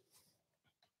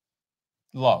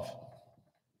 love.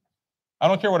 I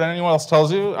don't care what anyone else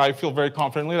tells you. I feel very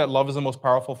confidently that love is the most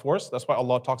powerful force. That's why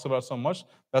Allah talks about it so much.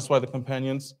 That's why the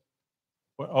companions,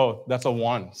 oh, that's a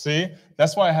 1. See?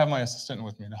 That's why I have my assistant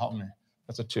with me to help me.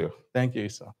 That's a 2. Thank you,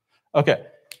 Isa. Okay.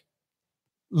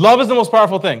 Love is the most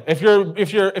powerful thing. If your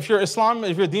Islam,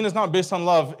 if your deen is not based on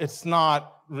love, it's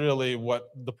not really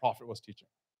what the Prophet was teaching.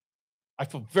 I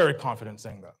feel very confident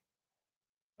saying that.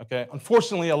 Okay?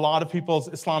 Unfortunately, a lot of people's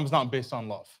Islam is not based on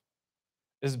love.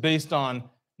 It's based on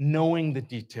knowing the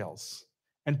details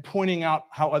and pointing out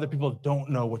how other people don't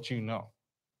know what you know.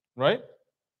 Right?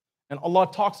 And Allah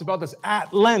talks about this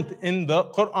at length in the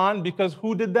Quran, because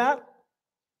who did that?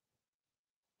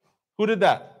 Who did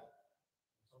that?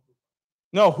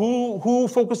 No, who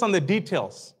focused on the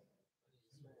details?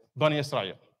 Bani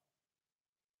Israel.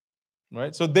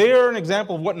 Right? So they are an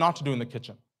example of what not to do in the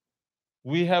kitchen.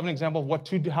 We have an example of what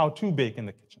to do, how to bake in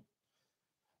the kitchen.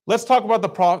 Let's talk about the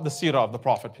Sirah of the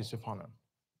Prophet, peace be upon him.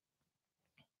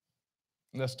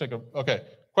 Let's take okay,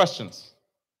 questions.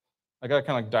 I gotta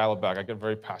kind of dial it back. I get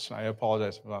very passionate. I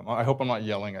apologize for that. I hope I'm not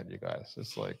yelling at you guys.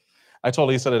 It's like, I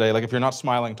told Isa today, like if you're not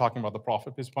smiling talking about the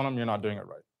Prophet, peace be upon him, you're not doing it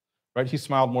right. Right? He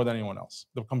smiled more than anyone else.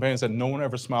 The companion said no one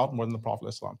ever smiled more than the Prophet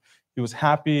Islam. He was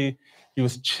happy, he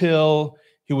was chill,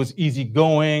 he was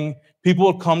easygoing. People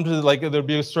would come to, like, there'd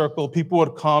be a circle, people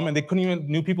would come and they couldn't even,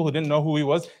 knew people who didn't know who he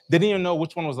was. They didn't even know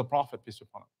which one was the Prophet, peace be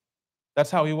upon him. That's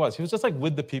how he was. He was just like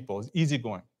with the people, he's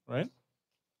easygoing, right?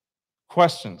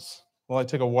 Questions? Well, I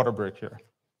take a water break here.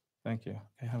 Thank you.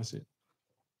 Okay, have a seat.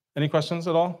 Any questions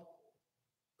at all?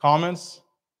 Comments?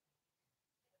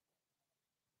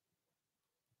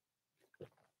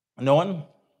 No one?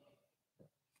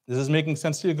 This is making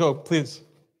sense to you? Go, please.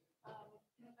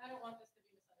 I don't want this to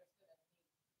be misunderstood as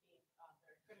me being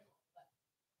very critical, but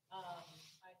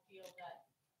I feel that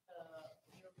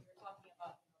you're talking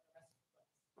about the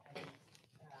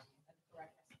recipe and the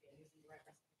correct recipe and using the right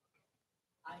recipe.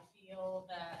 I feel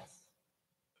that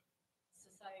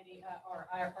society or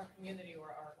our community or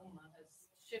our ummah has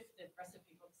shifted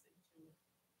recipe books into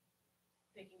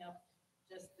picking up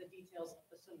just the details of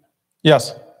the sunnah.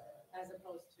 Yes. As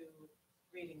opposed to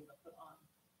reading the Quran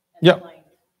and Yep. applying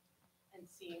it and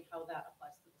seeing how that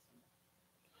applies to the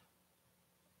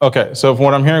Sunnah. Okay, so from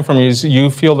what I'm hearing from you is you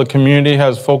feel the community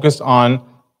has focused on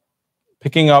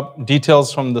picking up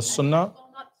details from the Sunnah.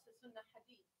 Well, not the Sunnah,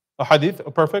 Hadith. A hadith,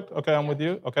 oh, perfect. Okay, I'm with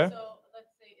you. Okay. So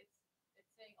let's say it's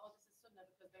saying, oh, this is Sunnah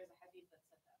because there's a Hadith that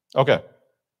said that. Okay.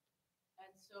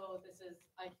 And so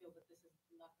I feel that this is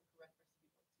not the correct recipe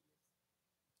book to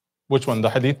use. Which one?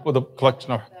 The hadith or the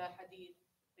collection of? The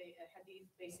Hadith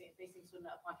basing Sunnah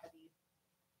upon Hadith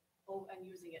and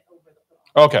using it over the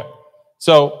Quran. Okay.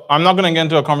 So I'm not going to get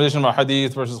into a conversation about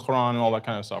hadith versus Quran and all that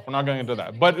kind of stuff. We're not going into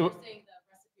that. But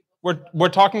we're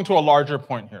talking to a larger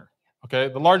point here. Okay?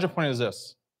 The larger point is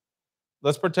this.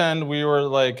 Let's pretend we were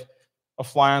like a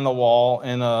fly on the wall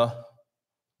in a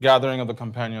gathering of the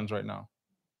companions right now.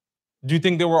 Do you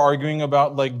think they were arguing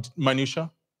about like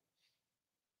minutia?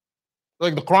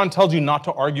 Like the Quran tells you not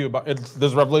to argue about it.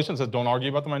 There's revelation that says don't argue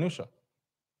about the minutia.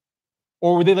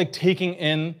 Or were they like taking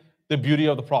in the beauty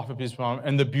of the Prophet, peace be upon him,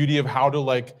 and the beauty of how to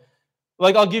like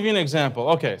I'll give you an example.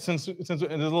 Okay, since there's a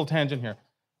little tangent here.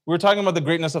 We were talking about the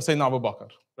greatness of Sayyidina Abu Bakr,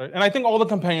 right? And I think all the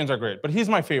companions are great, but he's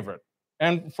my favorite.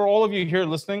 And for all of you here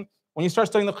listening, when you start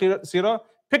studying the Sirah,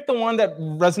 pick the one that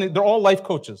resonates. They're all life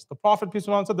coaches. The Prophet, peace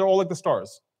be upon him, said they're all like the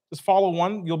stars. Just follow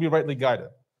one, you'll be rightly guided.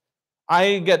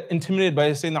 I get intimidated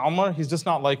by Sayyidina Umar. He's just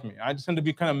not like me. I just tend to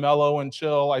be kind of mellow and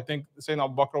chill. I think Sayyidina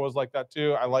Abu Bakr was like that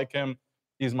too. I like him.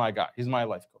 He's my guy. He's my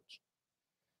life coach.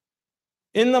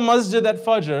 In the masjid at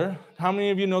Fajr, how many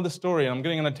of you know the story? I'm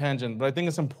getting on a tangent, but I think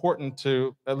it's important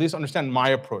to at least understand my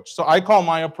approach. So I call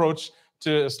my approach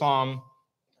to Islam,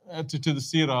 to the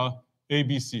Sirah,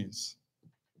 ABCs.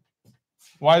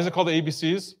 Why is it called the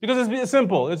ABCs? Because it's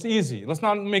simple, it's easy. Let's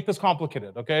not make this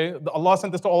complicated, okay? Allah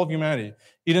sent this to all of humanity.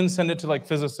 He didn't send it to like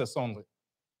physicists only.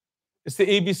 It's the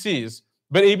ABCs.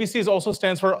 But ABC also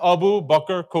stands for Abu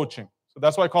Bakr Coaching. So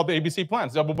that's why I call it the ABC plan.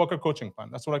 It's the Abu Bakr Coaching Plan.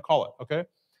 That's what I call it, okay?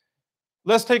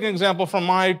 Let's take an example from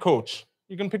my coach.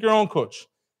 You can pick your own coach.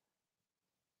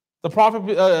 The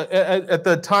Prophet, at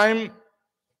the time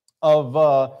of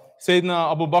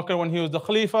Sayyidina Abu Bakr, when he was the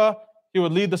Khalifa, he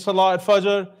would lead the Salah at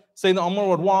Fajr. Sayyidina Umar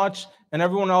would watch, and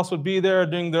everyone else would be there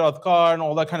doing their adhkar and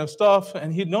all that kind of stuff.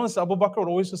 And he'd notice Abu Bakr would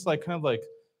always just like, kind of like,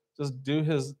 just do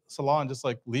his Salah and just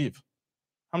like leave.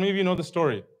 How many of you know the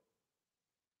story?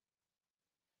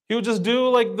 He would just do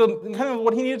like the kind of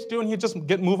what he needed to do, and he'd just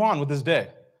move on with his day.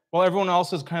 While everyone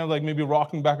else is kind of like maybe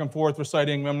rocking back and forth,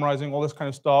 reciting, memorizing, all this kind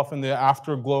of stuff, and the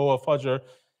afterglow of Fajr.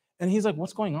 And he's like,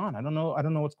 what's going on? I don't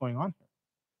know what's going on here.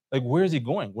 Like, where is he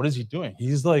going? What is he doing?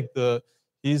 He's like the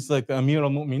Amir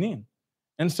al-Mu'mineen.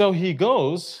 And so he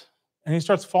goes and he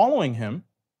starts following him.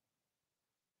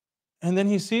 And then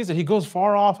he sees that he goes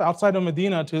far off outside of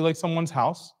Medina to like someone's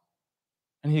house.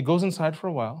 And he goes inside for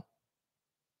a while.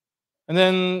 And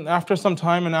then after some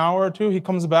time, an hour or two, he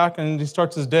comes back and he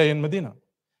starts his day in Medina.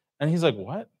 And he's like,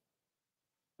 what?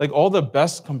 Like all the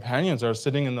best companions are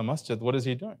sitting in the masjid. What is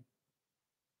he doing?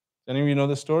 Any of you know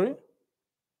this story?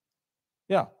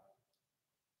 Yeah.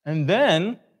 And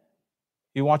then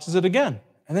he watches it again.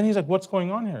 And then he's like, what's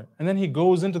going on here? And then he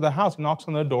goes into the house, knocks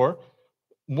on the door.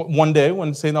 One day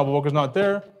when Sayyidina Abu Bakr's not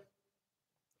there,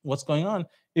 what's going on?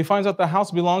 He finds out the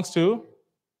house belongs to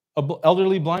an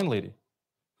elderly blind lady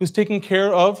who's taking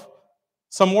care of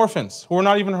some orphans who are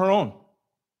not even her own.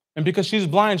 And because she's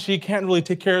blind, she can't really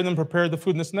take care of them, prepare the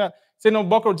food and this and that. Sayyidina Abu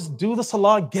Bakr, just do the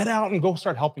salah, get out and go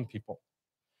start helping people.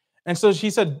 And so she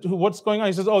said, what's going on?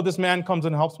 He says, oh, this man comes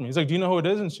and helps me. He's like, do you know who it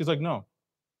is? And she's like, no.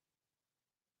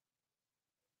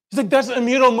 He's like, that's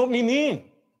Amir al-Mu'mineen.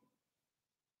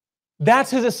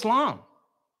 That's his Islam.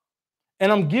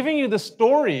 And I'm giving you the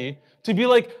story to be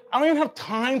like, I don't even have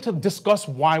time to discuss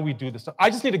why we do this. I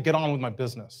just need to get on with my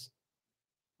business.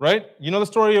 Right? You know the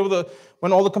story of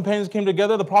when all the companions came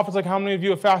together, the Prophet's like, how many of you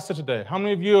have fasted today? How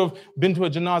many of you have been to a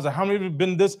janazah? How many of you have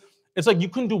been this? It's like you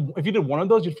couldn't do, if you did one of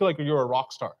those, you'd feel like you're a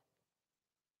rock star.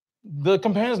 The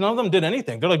companions, none of them did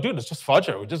anything. They're like, dude, it's just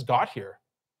Fajr. We just got here.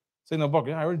 Say, no, Bakr,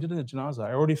 yeah, I already did the janazah.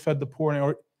 I already fed the poor.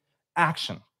 And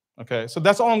action. Okay, so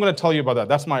that's all I'm going to tell you about that.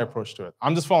 That's my approach to it.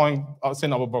 I'm just following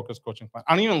Sayyidina Abu Bakr's coaching plan.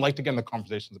 I don't even like to get into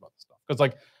conversations about this stuff because,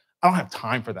 like, I don't have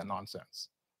time for that nonsense.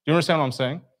 Do you understand what I'm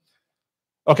saying?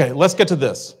 Okay, let's get to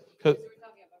this.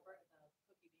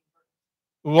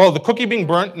 Well, the cookie being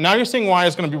burnt. Now you're seeing why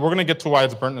it's going to be. We're going to get to why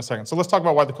it's burnt in a second. So let's talk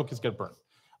about why the cookies get burnt.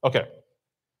 Okay.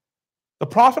 The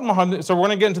Prophet Muhammad. So we're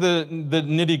going to get into the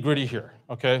nitty gritty here.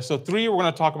 Okay. So 3, we're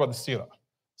going to talk about the Sirah.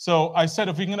 So I said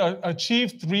if we can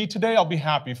achieve 3 today, I'll be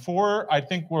happy. 4, I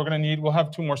think we're going to need. We'll have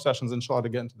 2 more sessions, inshallah, to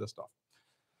get into this stuff.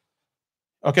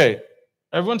 Okay.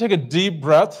 Everyone, take a deep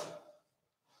breath.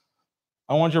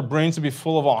 I want your brains to be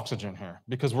full of oxygen here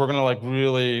because we're going to like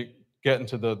really get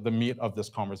into the meat of this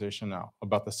conversation now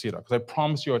about the Sirah. Because I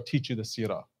promise you I'll teach you the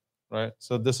Sirah, right?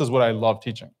 So this is what I love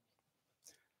teaching.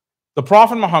 The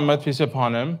Prophet Muhammad, peace be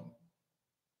upon him,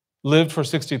 lived for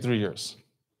 63 years.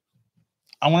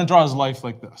 I want to draw his life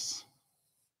like this.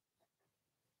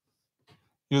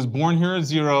 He was born here at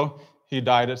 0. He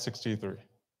died at 63.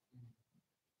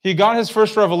 He got his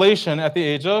first revelation at the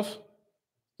age of,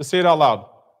 to say it out loud,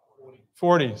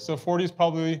 40. So 40 is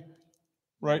probably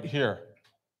right here.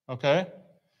 Okay?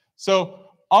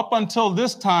 So up until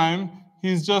this time,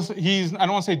 he's I don't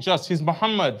want to say just, he's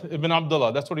Muhammad ibn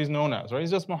Abdullah. That's what he's known as, right?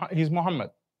 He's Muhammad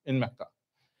in Mecca.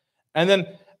 And then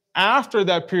after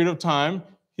that period of time,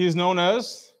 he's known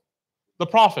as the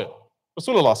Prophet,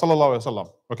 Rasulullah sallallahu alaihi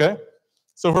wasallam. Okay?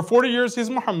 So for 40 years, he's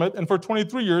Muhammad, and for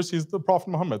 23 years, he's the Prophet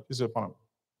Muhammad, peace be upon him.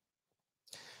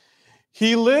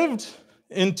 He lived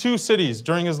in 2 cities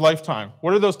during his lifetime.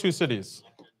 What are those 2 cities?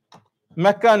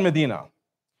 Mecca and Medina.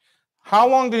 How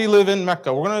long did he live in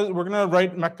Mecca? We're gonna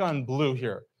write Mecca in blue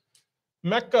here.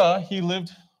 Mecca, he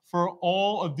lived for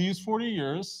all of these 40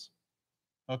 years,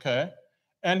 okay?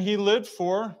 And he lived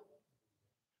for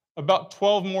about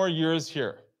 12 more years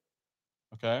here,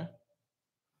 okay?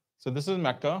 So this is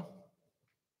Mecca.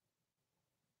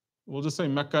 We'll just say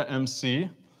Mecca MC.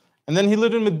 And then he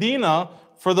lived in Medina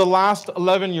for the last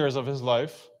 11 years of his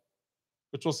life,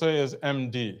 which we'll say is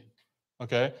MD,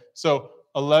 okay? So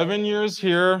 11 years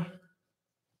here,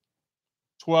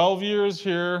 12 years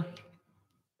here,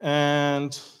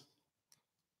 and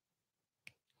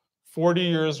 40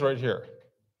 years right here.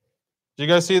 Do you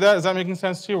guys see that? Is that making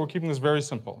sense to you? We're keeping this very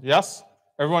simple. Yes?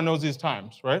 Everyone knows these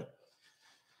times, right?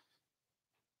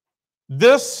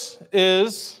 This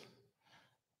is,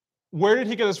 where did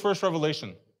he get his first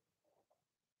revelation?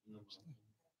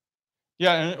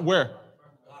 Yeah, and where?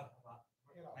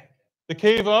 The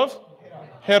cave of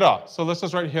Hira. So let's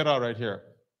just write Hira right here.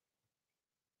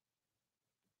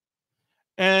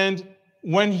 And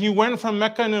when he went from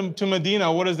Mecca to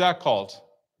Medina, what is that called?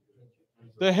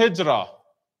 The Hijrah.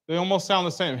 They almost sound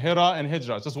the same, Hira and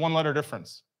Hijrah. It's just one letter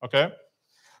difference, okay?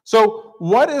 So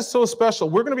what is so special?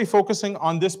 We're going to be focusing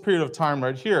on this period of time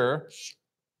right here,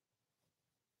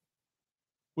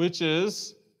 which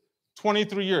is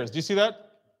 23 years. Do you see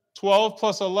that? 12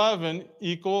 plus 11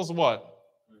 equals what?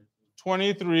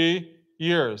 23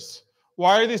 years.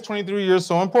 Why are these 23 years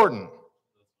so important?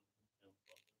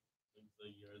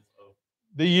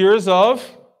 The years of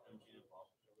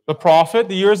the prophet,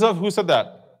 the years of, who said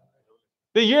that?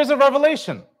 The years of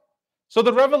revelation. So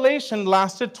the revelation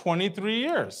lasted 23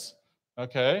 years.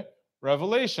 Okay,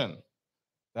 revelation.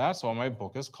 That's why my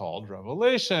book is called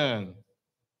Revelation.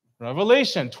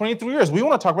 Revelation, 23 years. We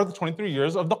want to talk about the 23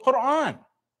 years of the Quran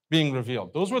being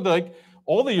revealed. Those were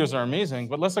all the years are amazing,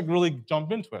 but let's really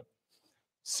jump into it.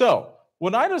 So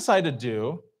what I decided to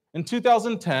do, in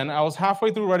 2010, I was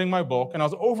halfway through writing my book, and I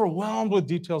was overwhelmed with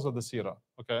details of the Sirah,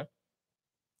 okay?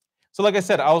 So like I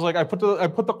said, I put the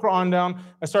Quran down,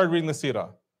 I started reading the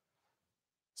Sirah.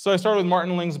 So I started with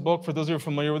Martin Ling's book. For those of you who are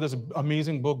familiar with this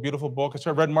amazing book, beautiful book, I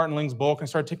read Martin Ling's book and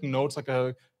started taking notes like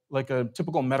a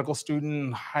typical medical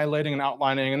student, highlighting and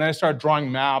outlining. And then I started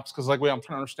drawing maps because I'm trying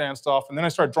to understand stuff. And then I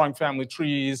started drawing family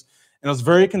trees, and it was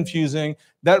very confusing.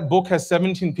 That book has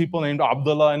 17 people named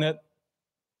Abdullah in it.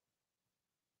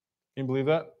 Can you believe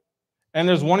that? And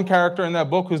there's one character in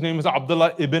that book whose name is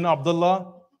Abdullah ibn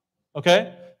Abdullah.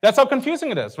 Okay? That's how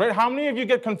confusing it is, right? How many of you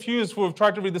get confused who have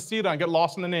tried to read the Sirah and get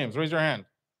lost in the names? Raise your hand.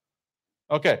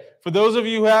 Okay, for those of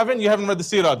you who haven't, you haven't read the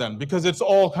Sirah then, because it's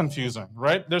all confusing,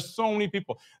 right? There's so many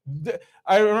people.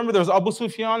 I remember there was Abu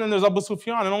Sufyan and there's Abu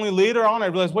Sufyan, and only later on I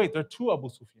realized, wait, there are two Abu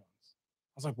Sufyans.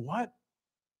 I was like, what?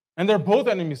 And they're both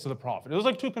enemies to the Prophet. It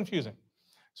was too confusing.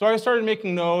 So I started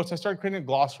making notes, I started creating a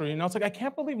glossary, and I was like, I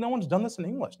can't believe no one's done this in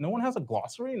English. No one has a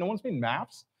glossary, no one's made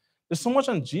maps. There's so much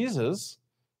on Jesus,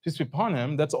 peace be upon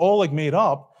him, that's all made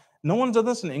up. No one's done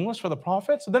this in English for the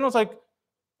Prophet. So then I was like,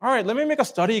 all right, let me make a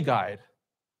study guide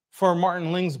for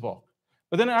Martin Ling's book.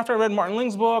 But then after I read Martin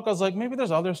Ling's book, I was like, maybe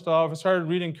there's other stuff. I started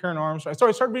reading Karen Armstrong. I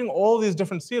started reading all these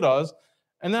different Sirahs.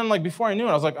 And then before I knew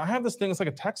it, I was like, I have this thing, it's like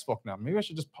a textbook now. Maybe I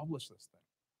should just publish this thing.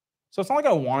 So it's not like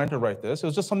I wanted to write this. It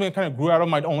was just something that kind of grew out of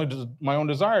my own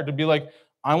desire to be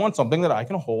I want something that I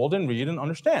can hold and read and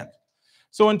understand.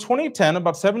 So in 2010,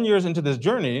 about 7 years into this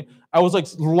journey, I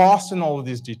was lost in all of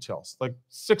these details,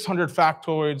 600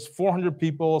 factoids, 400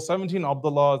 people, 17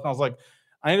 Abdullahs. And I was like,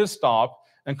 I need to stop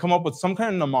and come up with some kind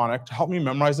of mnemonic to help me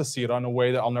memorize the Sirah in a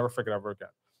way that I'll never forget ever again.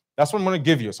 That's what I'm going to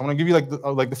give you. So I'm going to give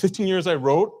you the 15 years I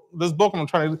wrote this book. I'm going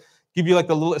to try to give you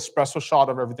the little espresso shot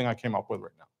of everything I came up with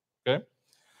right now, okay?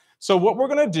 So what we're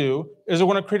going to do is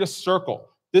we're going to create a circle.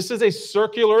 This is a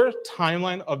circular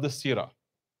timeline of the Sirah.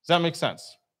 Does that make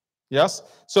sense? Yes?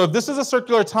 So if this is a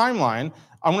circular timeline,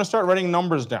 I'm going to start writing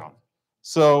numbers down.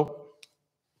 So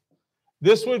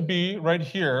this would be right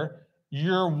here.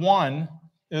 Year 1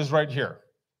 is right here.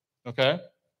 Okay?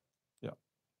 Yeah.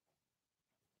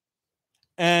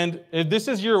 And if this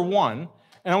is year 1, and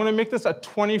I'm going to make this a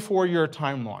 24-year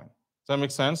timeline. Does that make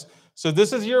sense? So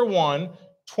this is year 1,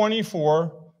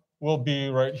 24 will be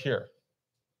right here.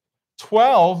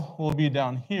 12 will be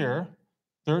down here.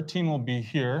 13 will be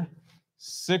here.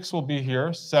 6 will be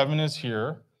here. 7 is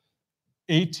here.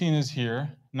 18 is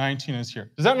here. 19 is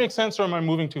here. Does that make sense, or am I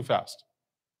moving too fast?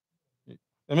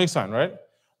 That makes sense, right?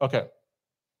 Okay.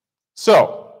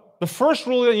 So the first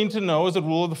rule that you need to know is the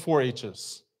rule of the 4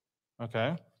 H's.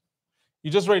 Okay? You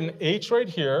just write an H right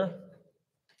here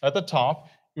at the top.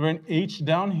 You write an H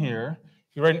down here.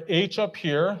 You write an H up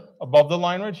here above the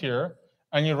line right here.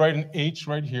 And you write an H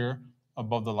right here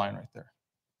above the line right there.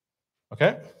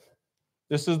 Okay?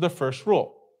 This is the first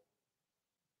rule.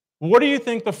 What do you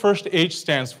think the first H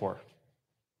stands for?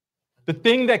 The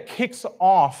thing that kicks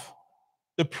off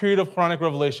the period of Quranic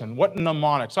revelation. What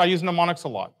mnemonic? So I use mnemonics a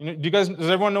lot. Does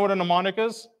everyone know what a mnemonic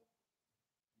is?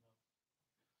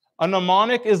 A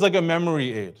mnemonic is like a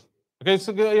memory aid. Okay,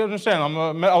 so you understand,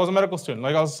 I was a medical student.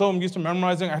 I was so used to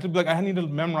memorizing, I had to be I need to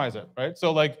memorize it, right?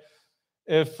 So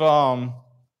if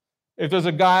there's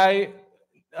a guy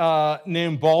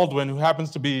named Baldwin who happens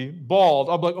to be bald,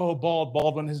 I'll be oh,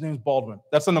 Baldwin, his name's Baldwin.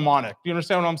 That's a mnemonic. Do you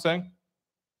understand what I'm saying?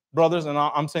 Brothers, and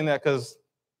I'm saying that because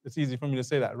it's easy for me to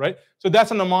say that, right? So that's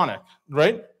a mnemonic,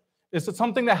 right? It's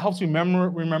something that helps you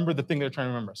remember the thing they're trying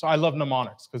to remember. So I love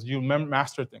mnemonics because you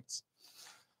master things.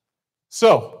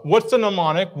 So what's the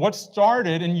mnemonic? What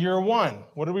started in year 1?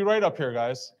 What did we write up here,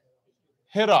 guys?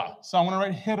 Hira. So I'm going to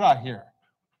write Hira here.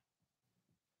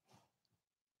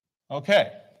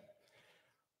 Okay.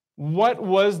 What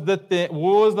was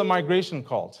the migration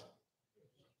called?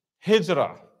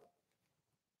 Hijrah.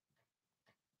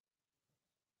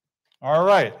 All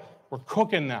right, we're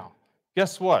cooking now.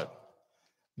 Guess what?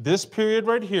 This period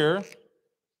right here,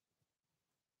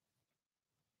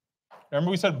 remember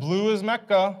we said blue is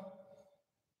Mecca.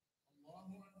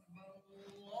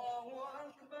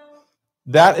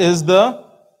 That is the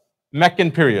Meccan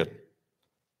period.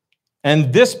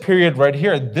 And this period right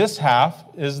here, this half,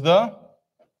 is the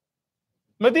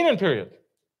Medinan period.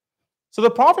 So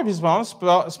the Prophet peace be upon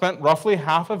him, spent roughly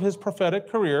half of his prophetic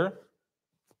career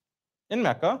in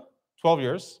Mecca, 12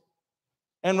 years,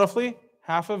 and roughly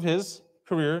half of his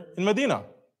career in Medina, a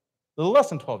little less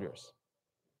than 12 years.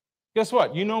 Guess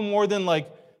what? You know more than like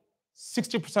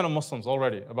 60% of Muslims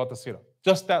already about the Sirah.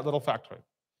 Just that little factoid.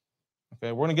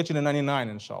 Okay, we're going to get you to 99,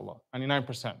 inshallah,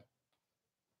 99%.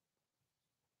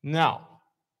 Now,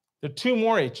 there are two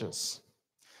more H's.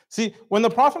 See, when the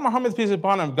Prophet Muhammad, peace be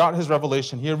upon him, got his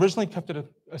revelation, he originally kept it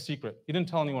a secret. He didn't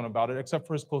tell anyone about it except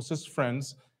for his closest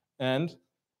friends and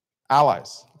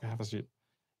allies. Okay, have a seat.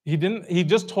 He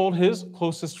just told his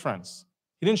closest friends.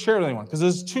 He didn't share it with anyone because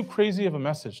it's too crazy of a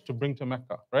message to bring to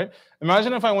Mecca, right?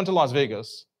 Imagine if I went to Las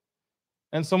Vegas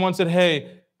and someone said,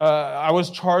 hey, I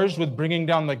was charged with bringing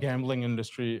down the gambling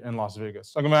industry in Las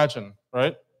Vegas. Like imagine,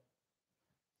 right?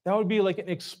 That would be like an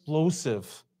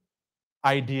explosive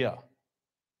idea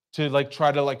to like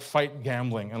try to like fight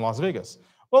gambling in Las Vegas.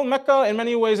 Well, Mecca in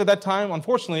many ways at that time,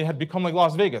 unfortunately, had become like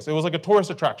Las Vegas. It was like a tourist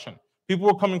attraction. People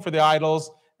were coming for the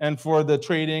idols and for the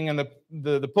trading and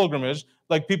the pilgrimage.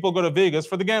 Like people go to Vegas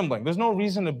for the gambling. There's no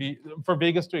reason for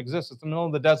Vegas to exist. It's the middle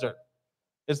of the desert.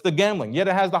 It's the gambling. Yet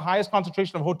it has the highest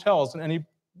concentration of hotels in any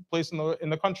place in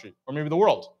the country or maybe the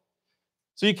world.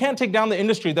 So you can't take down the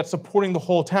industry that's supporting the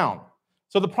whole town.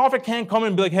 So the Prophet can't come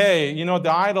and be like, hey, you know,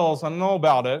 the idols, I don't know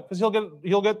about it, because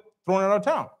he'll get thrown out of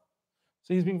town.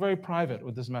 So he's being very private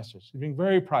with this message. He's being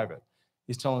very private.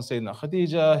 He's telling Sayyidina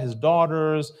Khadija, his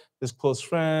daughters, his close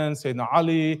friends, Sayyidina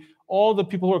Ali, all the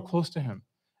people who are close to him.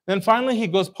 Then finally he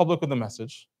goes public with the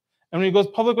message. And when he goes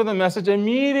public with the message,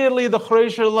 immediately the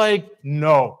Quraysh are like,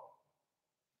 no.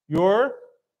 What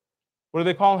do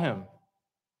they call him?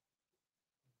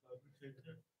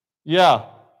 Yeah,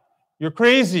 you're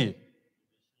crazy.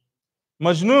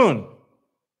 Majnoon.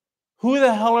 Who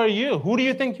the hell are you? Who do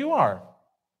you think you are?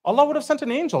 Allah would have sent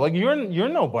an angel. Like you're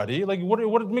nobody. Like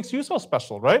what makes you so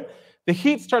special, right? The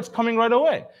heat starts coming right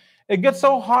away. It gets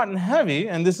so hot and heavy,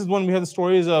 and this is when we have the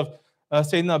stories of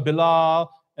Sayyidina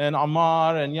Bilal and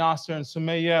Ammar and Yasser and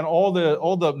Sumayya and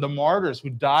all the martyrs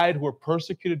who died, who were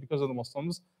persecuted because of the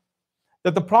Muslims,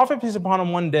 that the Prophet, peace upon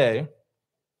him, one day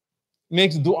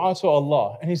makes dua to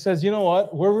Allah. And he says, you know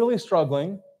what? We're really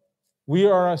struggling. We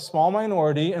are a small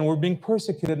minority and we're being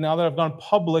persecuted now that I've gone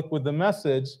public with the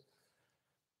message.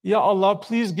 Ya Allah,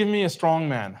 please give me a strong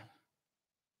man.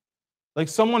 Like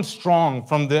someone strong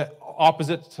from the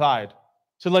opposite side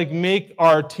to like make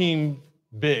our team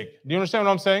big. Do you understand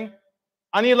what I'm saying?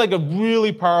 I need like a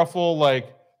really powerful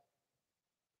like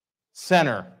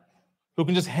center who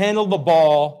can just handle the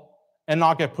ball and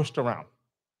not get pushed around.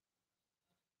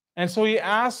 And so he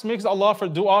makes Allah for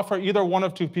dua for either one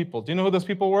of two people. Do you know who those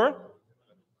people were?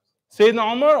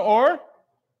 Sayyidina Umar or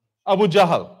Abu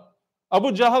Jahl.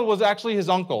 Abu Jahl was actually his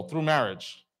uncle through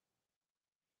marriage.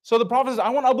 So the Prophet says, I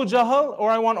want Abu Jahl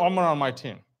or I want Umar on my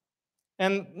team.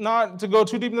 And not to go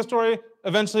too deep in the story,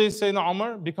 eventually Sayyidina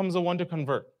Umar becomes the one to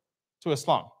convert to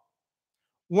Islam.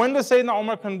 When does Sayyidina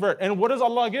Umar convert? And what does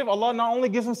Allah give? Allah not only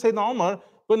gives him Sayyidina Umar,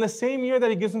 but in the same year that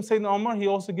he gives him Sayyidina Umar, he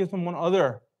also gives him one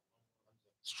other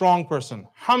strong person,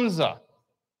 Hamza.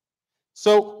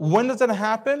 So when does that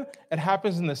happen? It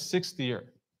happens in the 6th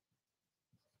year.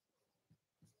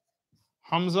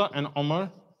 Hamza and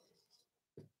Umar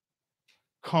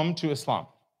come to Islam.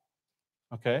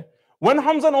 Okay? When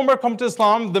Hamza and Umar come to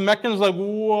Islam, the Meccans are like,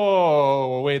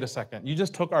 whoa, wait a second. You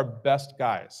just took our best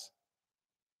guys.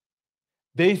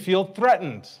 They feel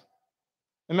threatened.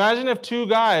 Imagine if two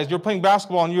guys, you're playing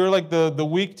basketball and you're like the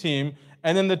weak team,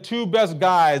 and then the two best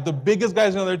guys, the biggest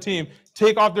guys on their team,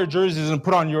 take off their jerseys and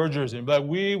put on your jersey and be like,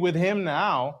 we with him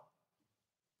now,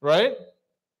 right?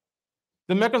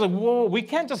 The Meccans are like, whoa, we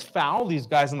can't just foul these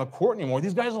guys on the court anymore.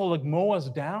 These guys will like mow us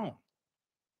down.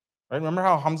 Right? Remember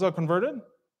how Hamza converted?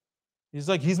 He's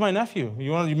like, he's my nephew.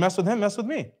 You mess with him, mess with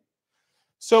me.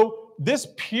 So this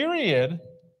period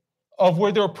of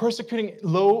where they were persecuting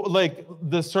like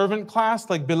the servant class,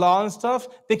 like Bilal and stuff,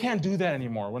 they can't do that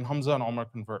anymore when Hamza and Umar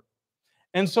convert.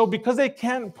 And so because they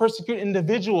can't persecute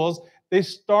individuals, they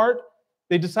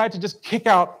decide to just kick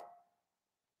out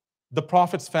the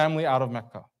Prophet's family out of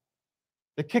Mecca.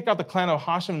 They kick out the clan of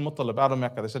Hashim and Muttalib out of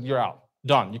Mecca. They said, you're out.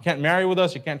 Done. You can't marry with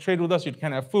us. You can't trade with us. You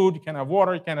can't have food. You can't have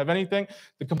water. You can't have anything.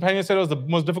 The companion said it was the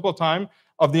most difficult time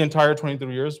of the entire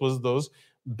 23 years was those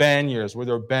ban years where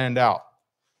they were banned out.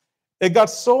 It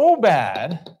got so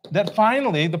bad that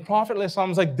finally the Prophet ﷺ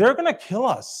was like, they're going to kill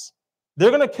us. They're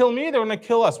going to kill me. They're going to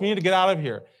kill us. We need to get out of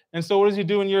here. And so what does he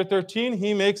do in year 13?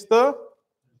 He makes the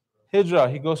hijrah.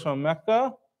 He goes from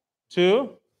Mecca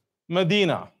to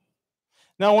Medina.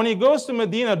 Now, when he goes to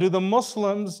Medina, do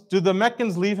the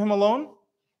Meccans leave him alone?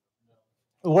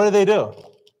 What do?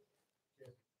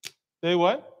 They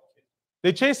what?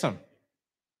 They chase him.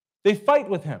 They fight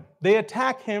with him. They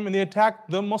attack him and they attack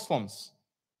the Muslims.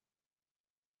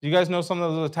 Do you guys know some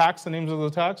of those attacks, the names of the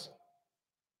attacks?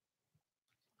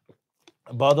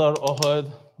 Badr,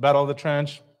 Uhud, Battle of the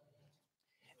Trench.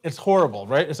 It's horrible,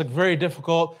 right? It's like very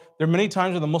difficult. There are many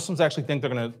times where the Muslims actually think they're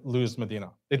going to lose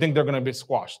Medina. They think they're going to be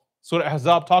squashed. So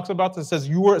Ahzab talks about this. It says,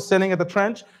 you were sitting at the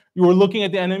trench, you were looking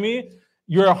at the enemy,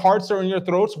 your hearts are in your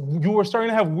throats, you were starting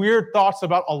to have weird thoughts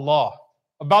about Allah,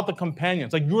 about the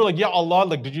companions. Like you were like, yeah, Allah,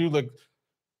 like did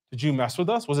you mess with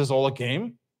us? Was this all a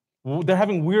game? They're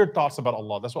having weird thoughts about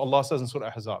Allah. That's what Allah says in Surah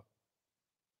Ahzab.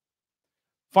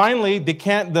 Finally, they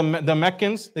can't, the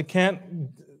Meccans, they can't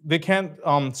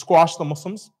squash the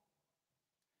Muslims.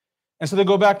 And so they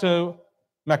go back to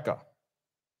Mecca.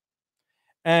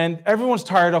 And everyone's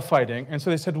tired of fighting. And so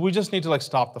they said, we just need to like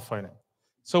stop the fighting.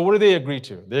 So what do they agree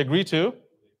to? They agree to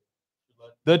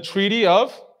the Treaty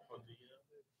of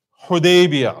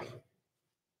Hudaybiyah.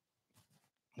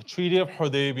 The Treaty of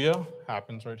Hudaybiyah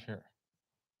happens right here.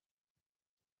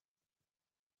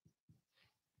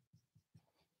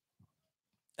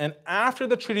 And after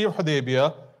the Treaty of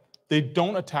Hudaybiyah, they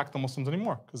don't attack the Muslims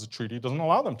anymore because the treaty doesn't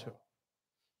allow them to.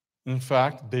 In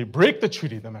fact, they break the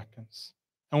treaty, the Meccans.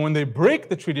 And when they break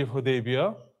the Treaty of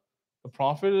Hudaybiyah, the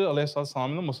Prophet ﷺ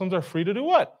and the Muslims are free to do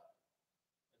what?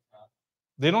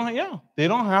 They don't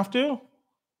have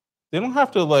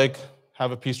to like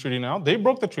have a peace treaty now. They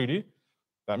broke the treaty.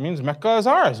 That means Mecca is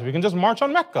ours. We can just march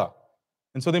on Mecca.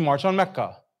 And so they march on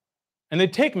Mecca. And they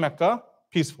take Mecca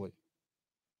peacefully.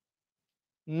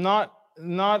 Nothing,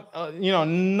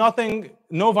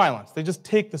 no violence. They just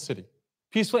take the city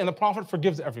peacefully, and the Prophet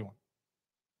forgives everyone,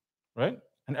 right?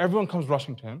 And everyone comes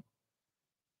rushing to him,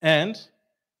 and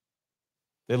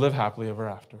they live happily ever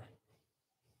after. Does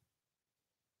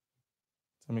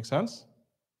that make sense?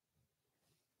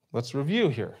 Let's review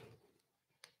here.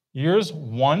 Years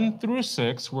 1 through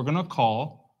 6, we're going to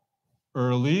call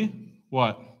early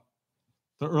what?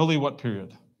 The early what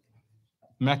period?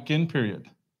 Meccan period.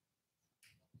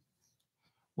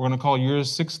 We're going to call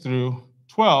years 6 through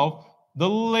 12 the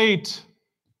late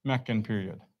Meccan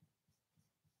period.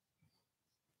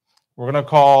 What are we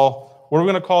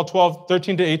going to call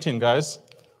 13 to 18, guys?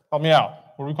 Help me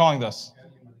out. What are we calling this?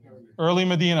 Early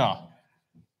Medina.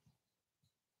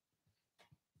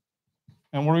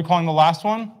 And what are we calling the last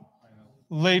one?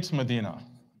 Late Medina.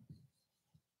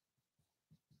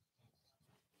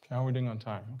 Okay, how are we doing on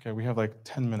time? Okay, we have like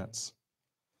 10 minutes.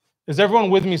 Is everyone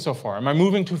with me so far? Am I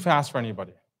moving too fast for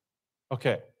anybody?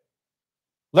 Okay.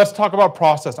 Let's talk about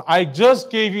process. I just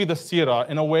gave you the Sirah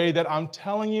in a way that I'm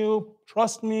telling you,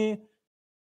 trust me,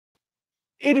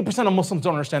 80% of Muslims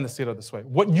don't understand the Sirah this way.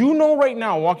 What you know right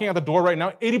now, walking out the door right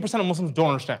now, 80% of Muslims don't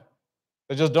understand.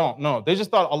 They just don't. No, they just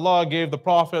thought Allah gave the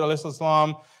Prophet,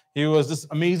 ﷺ, he was this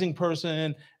amazing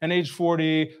person, and age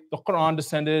 40, the Quran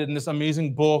descended in this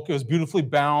amazing book. It was beautifully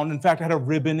bound. In fact, it had a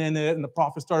ribbon in it, and the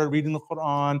Prophet started reading the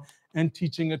Quran and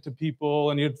teaching it to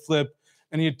people, and he'd flip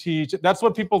and he'd teach. That's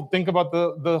what people think about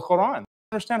the Quran. They don't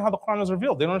understand how the Quran was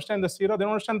revealed. They don't understand the Sirah. They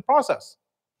don't understand the process.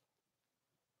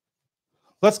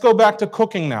 Let's go back to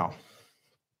cooking now.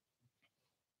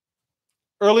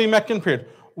 Early Meccan period.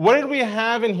 What did we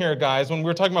have in here, guys, when we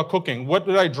were talking about cooking? What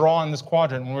did I draw in this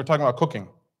quadrant when we were talking about cooking?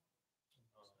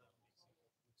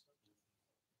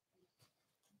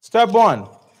 Step 1,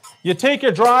 you take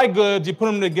your dry goods, you put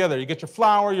them together. You get your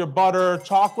flour, your butter,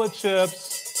 chocolate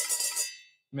chips,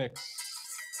 mix,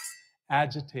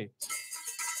 agitate.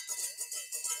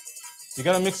 You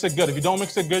got to mix it good. If you don't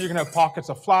mix it good, you're going to have pockets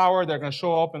of flour. They're going to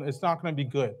show up, and it's not going to be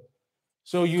good.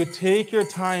 So you take your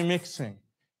time mixing.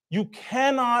 You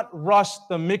cannot rush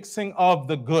the mixing of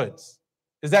the goods.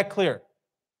 Is that clear?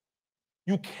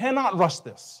 You cannot rush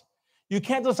this. You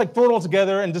can't just like throw it all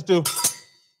together and just do.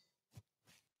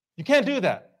 You can't do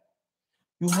that.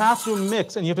 You have to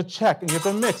mix, and you have to check, and you have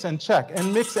to mix and check,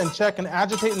 and mix and check, and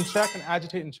agitate and check, and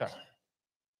agitate and check.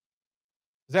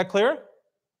 Is that clear?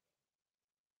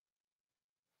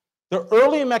 The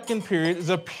early Meccan period is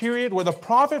a period where the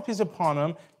Prophet, peace upon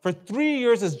him, for 3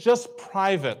 years is just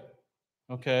private.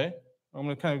 Okay? I'm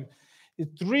going to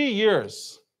 3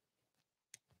 years.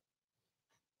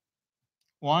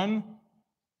 1,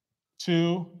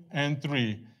 2, and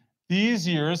 3. These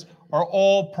years are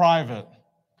all private.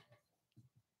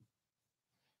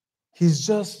 He's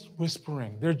just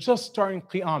whispering. They're just starting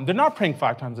qiyam. They're not praying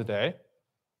 5 times a day.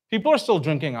 People are still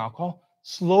drinking alcohol,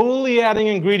 slowly adding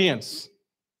ingredients.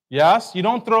 Yes, you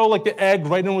don't throw like the egg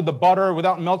right in with the butter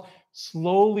without milk.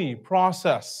 Slowly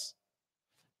process.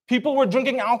 People were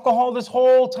drinking alcohol this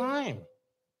whole time.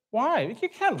 Why? You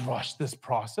can't rush this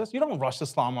process. You don't rush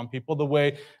Islam on people the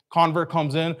way convert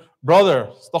comes in. Brother,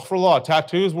 astaghfirullah,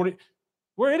 tattoos,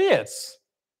 we're idiots.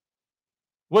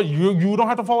 What, you don't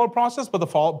have to follow a process, but the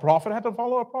Prophet had to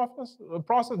follow a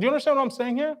process? Do you understand what I'm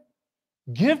saying here?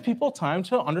 Give people time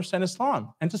to understand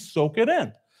Islam and to soak it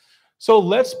in. So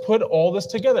let's put all this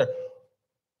together.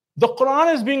 The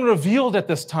Quran is being revealed at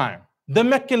this time. The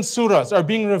Meccan surahs are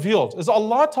being revealed. Is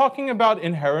Allah talking about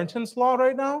inheritance law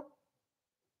right now?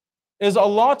 Is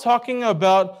Allah talking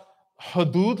about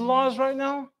hudud laws right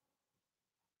now?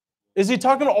 Is he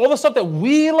talking about all the stuff that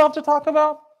we love to talk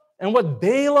about and what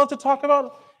they love to talk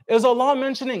about? Is Allah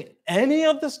mentioning any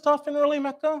of this stuff in early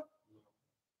Mecca?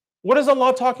 What is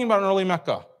Allah talking about in early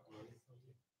Mecca?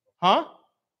 Huh?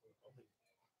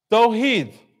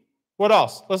 Tawheed. What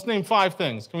else? Let's name 5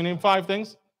 things. Can we name 5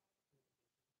 things?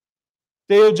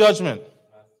 Day of Judgment.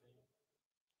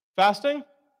 Fasting?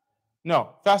 No.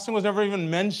 Fasting was never even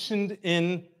mentioned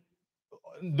in...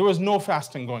 There was no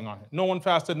fasting going on. No one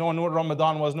fasted. No one knew what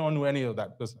Ramadan was. No one knew any of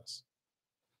that business.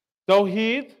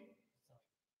 Tawheed.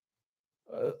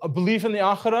 A belief in the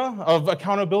akhirah, of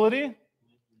accountability.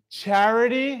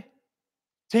 Charity.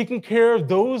 Taking care of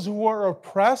those who are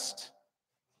oppressed.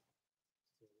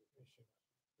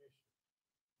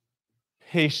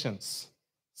 Patience.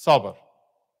 Sabr.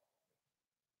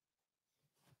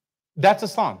 That's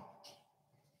Islam.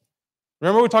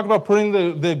 Remember we talked about putting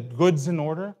the goods in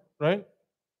order, right?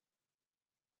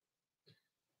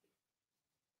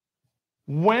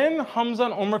 When Hamza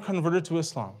and Umar converted to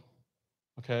Islam,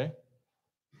 okay,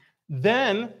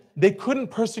 then they couldn't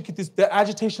persecute these, the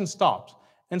agitation stopped.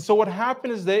 And so what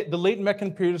happened is the late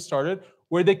Meccan period started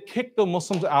where they kicked the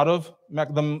Muslims out of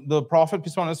Mecca, the Prophet,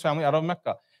 peace be upon his family, out of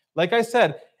Mecca. Like I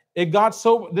said, it got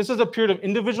so, this is a period of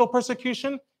individual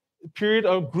persecution, a period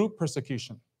of group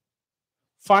persecution.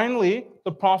 Finally,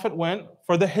 the Prophet went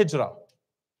for the hijrah.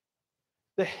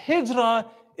 The hijrah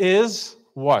is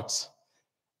what?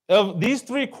 Of these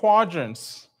 3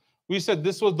 quadrants, we said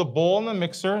this was the bowl and the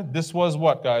mixer. This was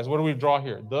what, guys? What do we draw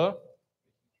here?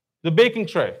 The baking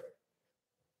tray.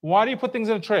 Why do you put things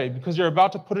in a tray? Because you're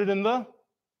about to put it in the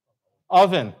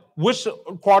oven. Which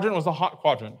quadrant was the hot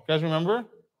quadrant? You guys remember?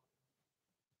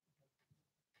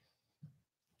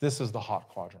 This is the hot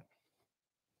quadrant.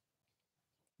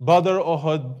 Badr,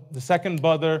 Uhud, the second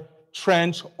Badr,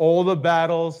 trench, all the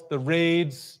battles, the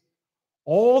raids,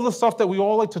 all the stuff that we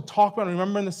all like to talk about and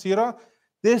remember in the Sirah,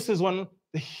 this is when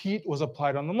the heat was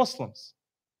applied on the Muslims.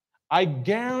 I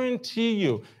guarantee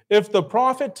you, if the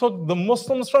Prophet took the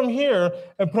Muslims from here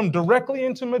and put them directly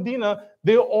into Medina,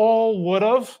 they all would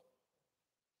have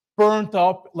burnt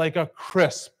up like a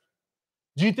crisp.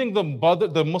 Do you think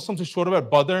the Muslims who showed up at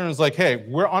Badr and was like, hey,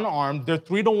 we're unarmed, they're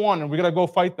 3-1 and we gotta go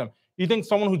fight them. You think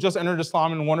someone who just entered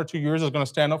Islam in 1 or 2 years is gonna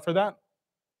stand up for that?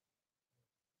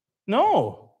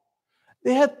 No.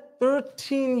 They had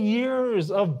 13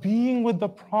 years of being with the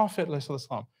Prophet,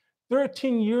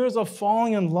 13 years of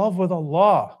falling in love with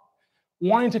Allah,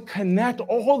 wanting to connect.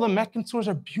 All the Meccan surahs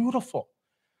are beautiful.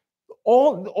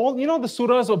 All you know the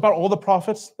surahs about all the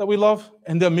prophets that we love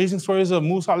and the amazing stories of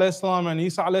Musa alayhi salam and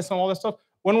Isa alayhi salam, all that stuff.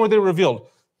 When were they revealed?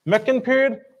 Meccan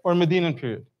period or Medinan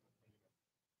period?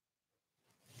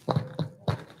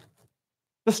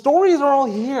 The stories are all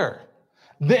here.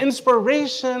 The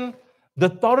inspiration, the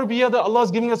tarbiyah that Allah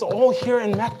is giving us all here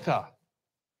in Mecca.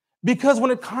 Because when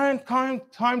it comes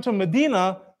time to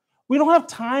Medina, we don't have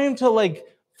time to like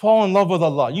fall in love with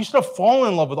Allah. You should have fallen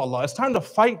in love with Allah. It's time to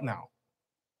fight now.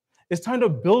 It's time to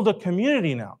build a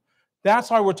community now. That's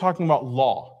why we're talking about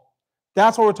law.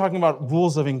 That's why we're talking about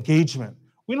rules of engagement.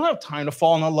 We don't have time to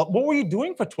fall in love. What were you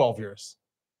doing for 12 years?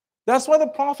 That's why the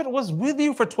Prophet was with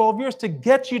you for 12 years to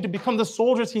get you to become the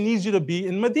soldiers he needs you to be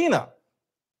in Medina.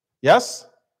 Yes?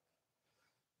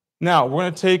 Now, we're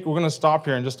going to stop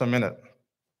here in just a minute.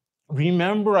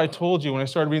 Remember I told you when I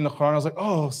started reading the Quran, I was like,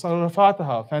 oh, Surah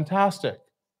Al-Fatiha, fantastic.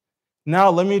 Now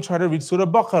let me try to read Surah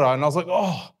Baqarah. And I was like,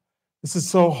 oh, this is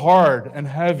so hard and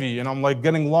heavy. And I'm like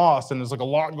getting lost and there's like a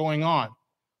lot going on.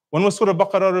 When was Surah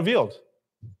Baqarah revealed?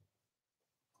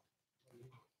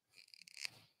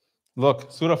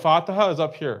 Look, Surah Fatiha is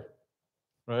up here,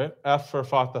 right? F for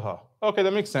Fatiha. Okay,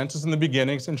 that makes sense. It's in the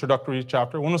beginning, it's introductory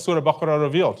chapter. When was Surah Baqarah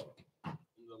revealed?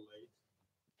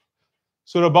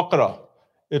 Surah Baqarah.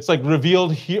 It's like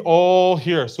revealed all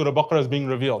here. Surah Baqarah is being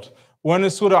revealed. When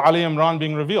is Surah Ali Imran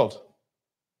being revealed?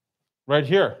 Right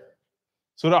here.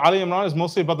 Surah Ali Imran is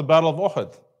mostly about the Battle of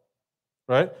Uhud.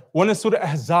 Right? When is Surah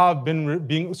Ahzab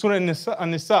Surah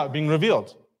An-Nisa being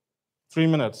revealed? 3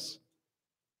 minutes.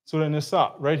 Surah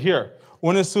Nisa, right here.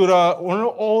 When are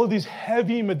all of these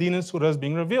heavy Medina surahs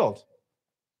being revealed?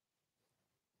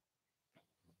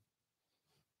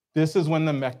 This is when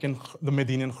the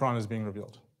Medinian Quran is being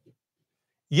revealed.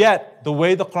 Yet, the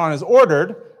way the Quran is ordered,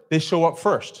 they show up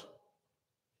first.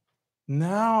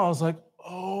 Now I was like,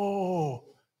 oh,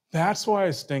 that's why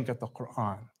I stink at the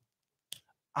Quran.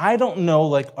 I don't know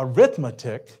like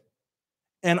arithmetic,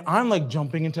 and I'm like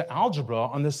jumping into algebra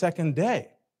on the second day.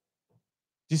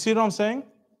 Do you see what I'm saying?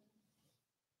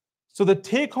 So the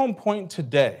take-home point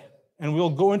today, and we'll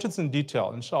go into this in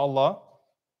detail, inshallah.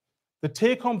 The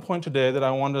take-home point today that I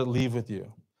want to leave with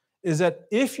you is that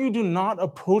if you do not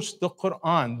approach the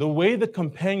Quran the way the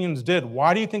companions did,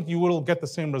 why do you think you will get the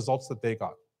same results that they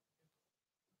got?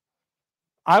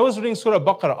 I was reading Surah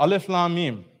Baqarah, Alif Lam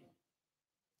Mim.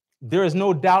 There is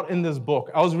no doubt in this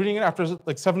book. I was reading it after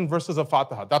like 7 verses of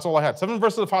Fatiha. That's all I had. 7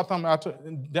 verses of Fatiha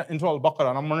into Al-Baqarah,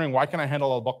 and I'm wondering, why can I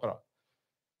handle Al-Baqarah?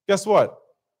 Guess what?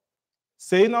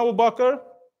 Sayyidina Abu Bakr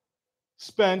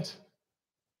spent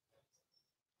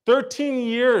 13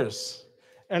 years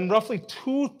and roughly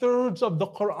 2/3 of the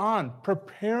Quran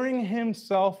preparing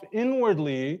himself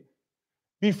inwardly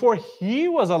before he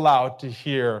was allowed to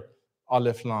hear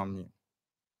Alif Lam Mim.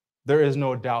 There is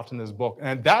no doubt in this book. And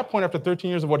at that point, after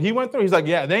 13 years of what he went through, he's like,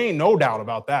 yeah, there ain't no doubt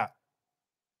about that.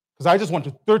 Because I just went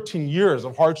through 13 years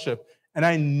of hardship, and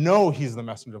I know he's the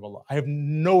messenger of Allah. I have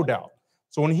no doubt.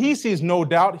 So when he sees no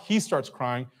doubt, he starts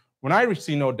crying. When I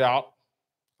see no doubt,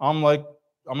 I'm like,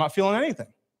 I'm not feeling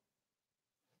anything.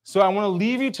 So I want to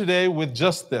leave you today with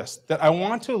just this, that I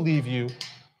want to leave you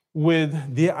with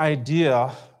the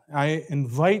idea, I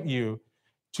invite you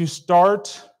to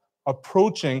start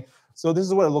approaching. So this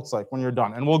is what it looks like when you're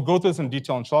done. And we'll go through this in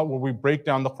detail, inshallah, where we break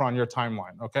down the Quran, your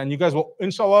timeline, okay? And you guys will,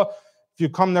 inshallah, if you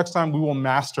come next time, we will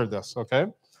master this, okay?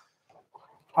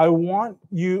 I want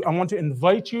to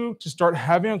invite you to start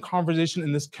having a conversation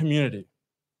in this community.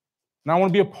 And I want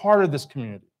to be a part of this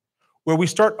community, where we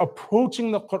start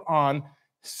approaching the Quran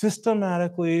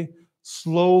systematically,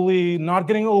 slowly, not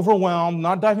getting overwhelmed,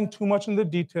 not diving too much into the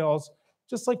details.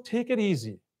 Just like take it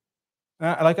easy.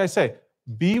 Like I say,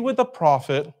 be with the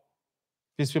Prophet,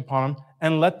 peace be upon him,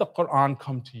 and let the Quran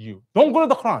come to you. Don't go to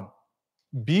the Quran.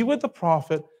 Be with the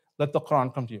Prophet, let the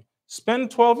Quran come to you.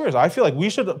 Spend 12 years. I feel like we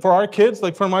should, for our kids,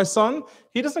 like for my son,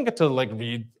 he doesn't get to like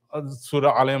read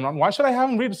Surah Al Imran. Why should I have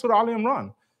him read Surah Al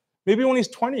Imran? Maybe when he's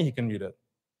 20, he can read it.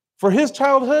 For his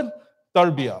childhood,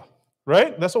 tarbiyah,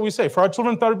 right? That's what we say. For our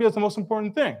children, tarbiyah is the most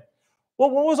important thing. Well,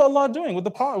 what was Allah doing with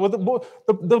the Prophet?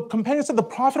 The companions said the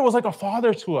Prophet was like a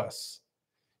father to us.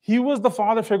 He was the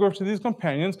father figure to these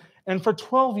companions, and for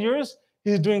 12 years,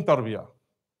 he's doing tarbiyah.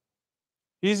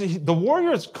 The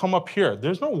warriors come up here.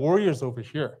 There's no warriors over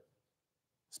here.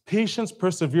 It's patience,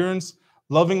 perseverance,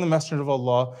 loving the messenger of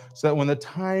Allah, so that when the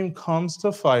time comes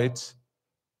to fight,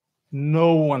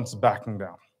 no one's backing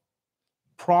down.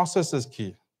 Process is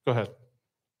key. Go ahead.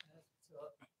 So,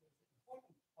 the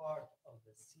important part of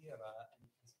the Sirah, and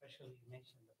especially you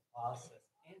mentioned the process,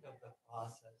 end of the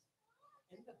process.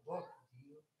 In the book, do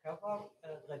you cover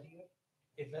Ghadir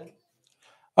event?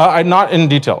 Not in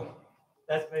detail.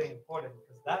 That's very important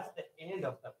because that's the end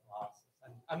of the process.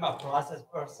 And I'm a process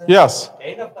person. Yes. The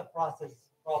end of the process is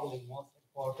probably most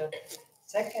important.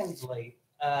 Secondly,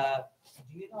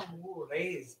 do you know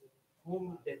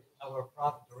whom did our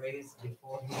Prophet raise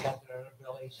before he got the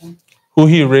revelation? Who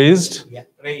he raised? Yeah,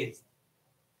 raised.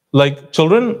 Like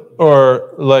children,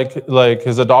 or like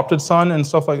his adopted son and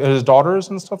stuff like his daughters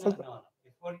and stuff like that? No.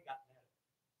 Before he got married,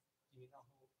 do you know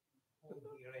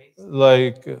who he raised?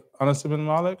 Like Anas ibn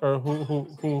Malik, or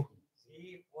who?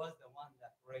 He was the one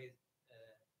that raised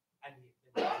Ali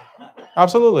ibn Abi Talib.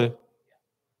 Absolutely. Yeah.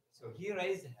 So he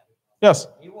raised him. Yes.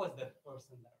 He was the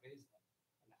person that raised him.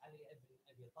 And Ali ibn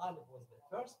Abi Talib was the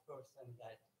first person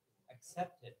that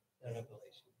accepted the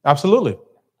revelation. Absolutely.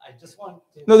 I just want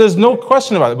to. No, there's no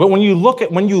question about it. But when you look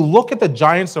at the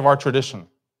giants of our tradition,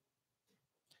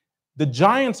 the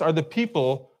giants are the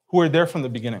people who are there from the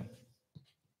beginning.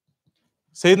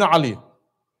 Sayyidina Ali,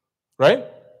 right?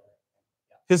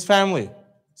 His family,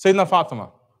 Sayyidina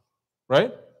Fatima,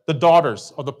 right? The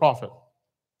daughters of the Prophet.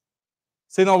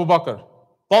 Sayyidina Abu Bakr,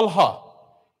 Talha,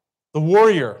 the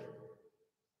warrior,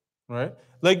 right?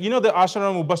 Like, you know, the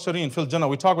Ashara Mubashirin fil Jannah,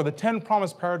 we talk about the 10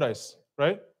 promised paradise,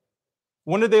 right?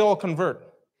 When did they all convert?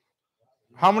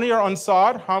 How many are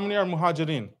Ansar? How many are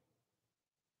Muhajirin?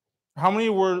 How many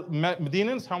were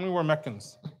Medinans? How many were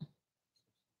Meccans?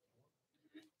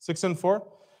 6 and 4?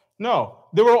 No,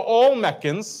 they were all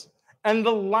Meccans. And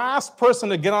the last person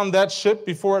to get on that ship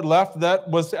before it left, that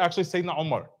was actually Sayyidina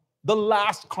Umar. The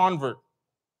last convert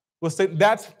was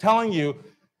that's telling you,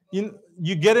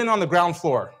 you get in on the ground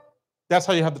floor. That's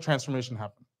how you have the transformation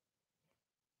happen.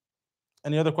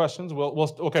 Any other questions?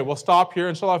 We'll stop here.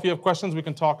 Inshallah, if you have questions, we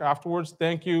can talk afterwards.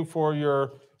 Thank you for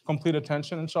your complete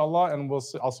attention, inshallah, and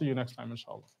I'll see you next time,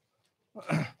 inshallah.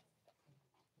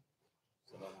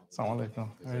 Assalamu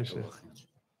alaikum.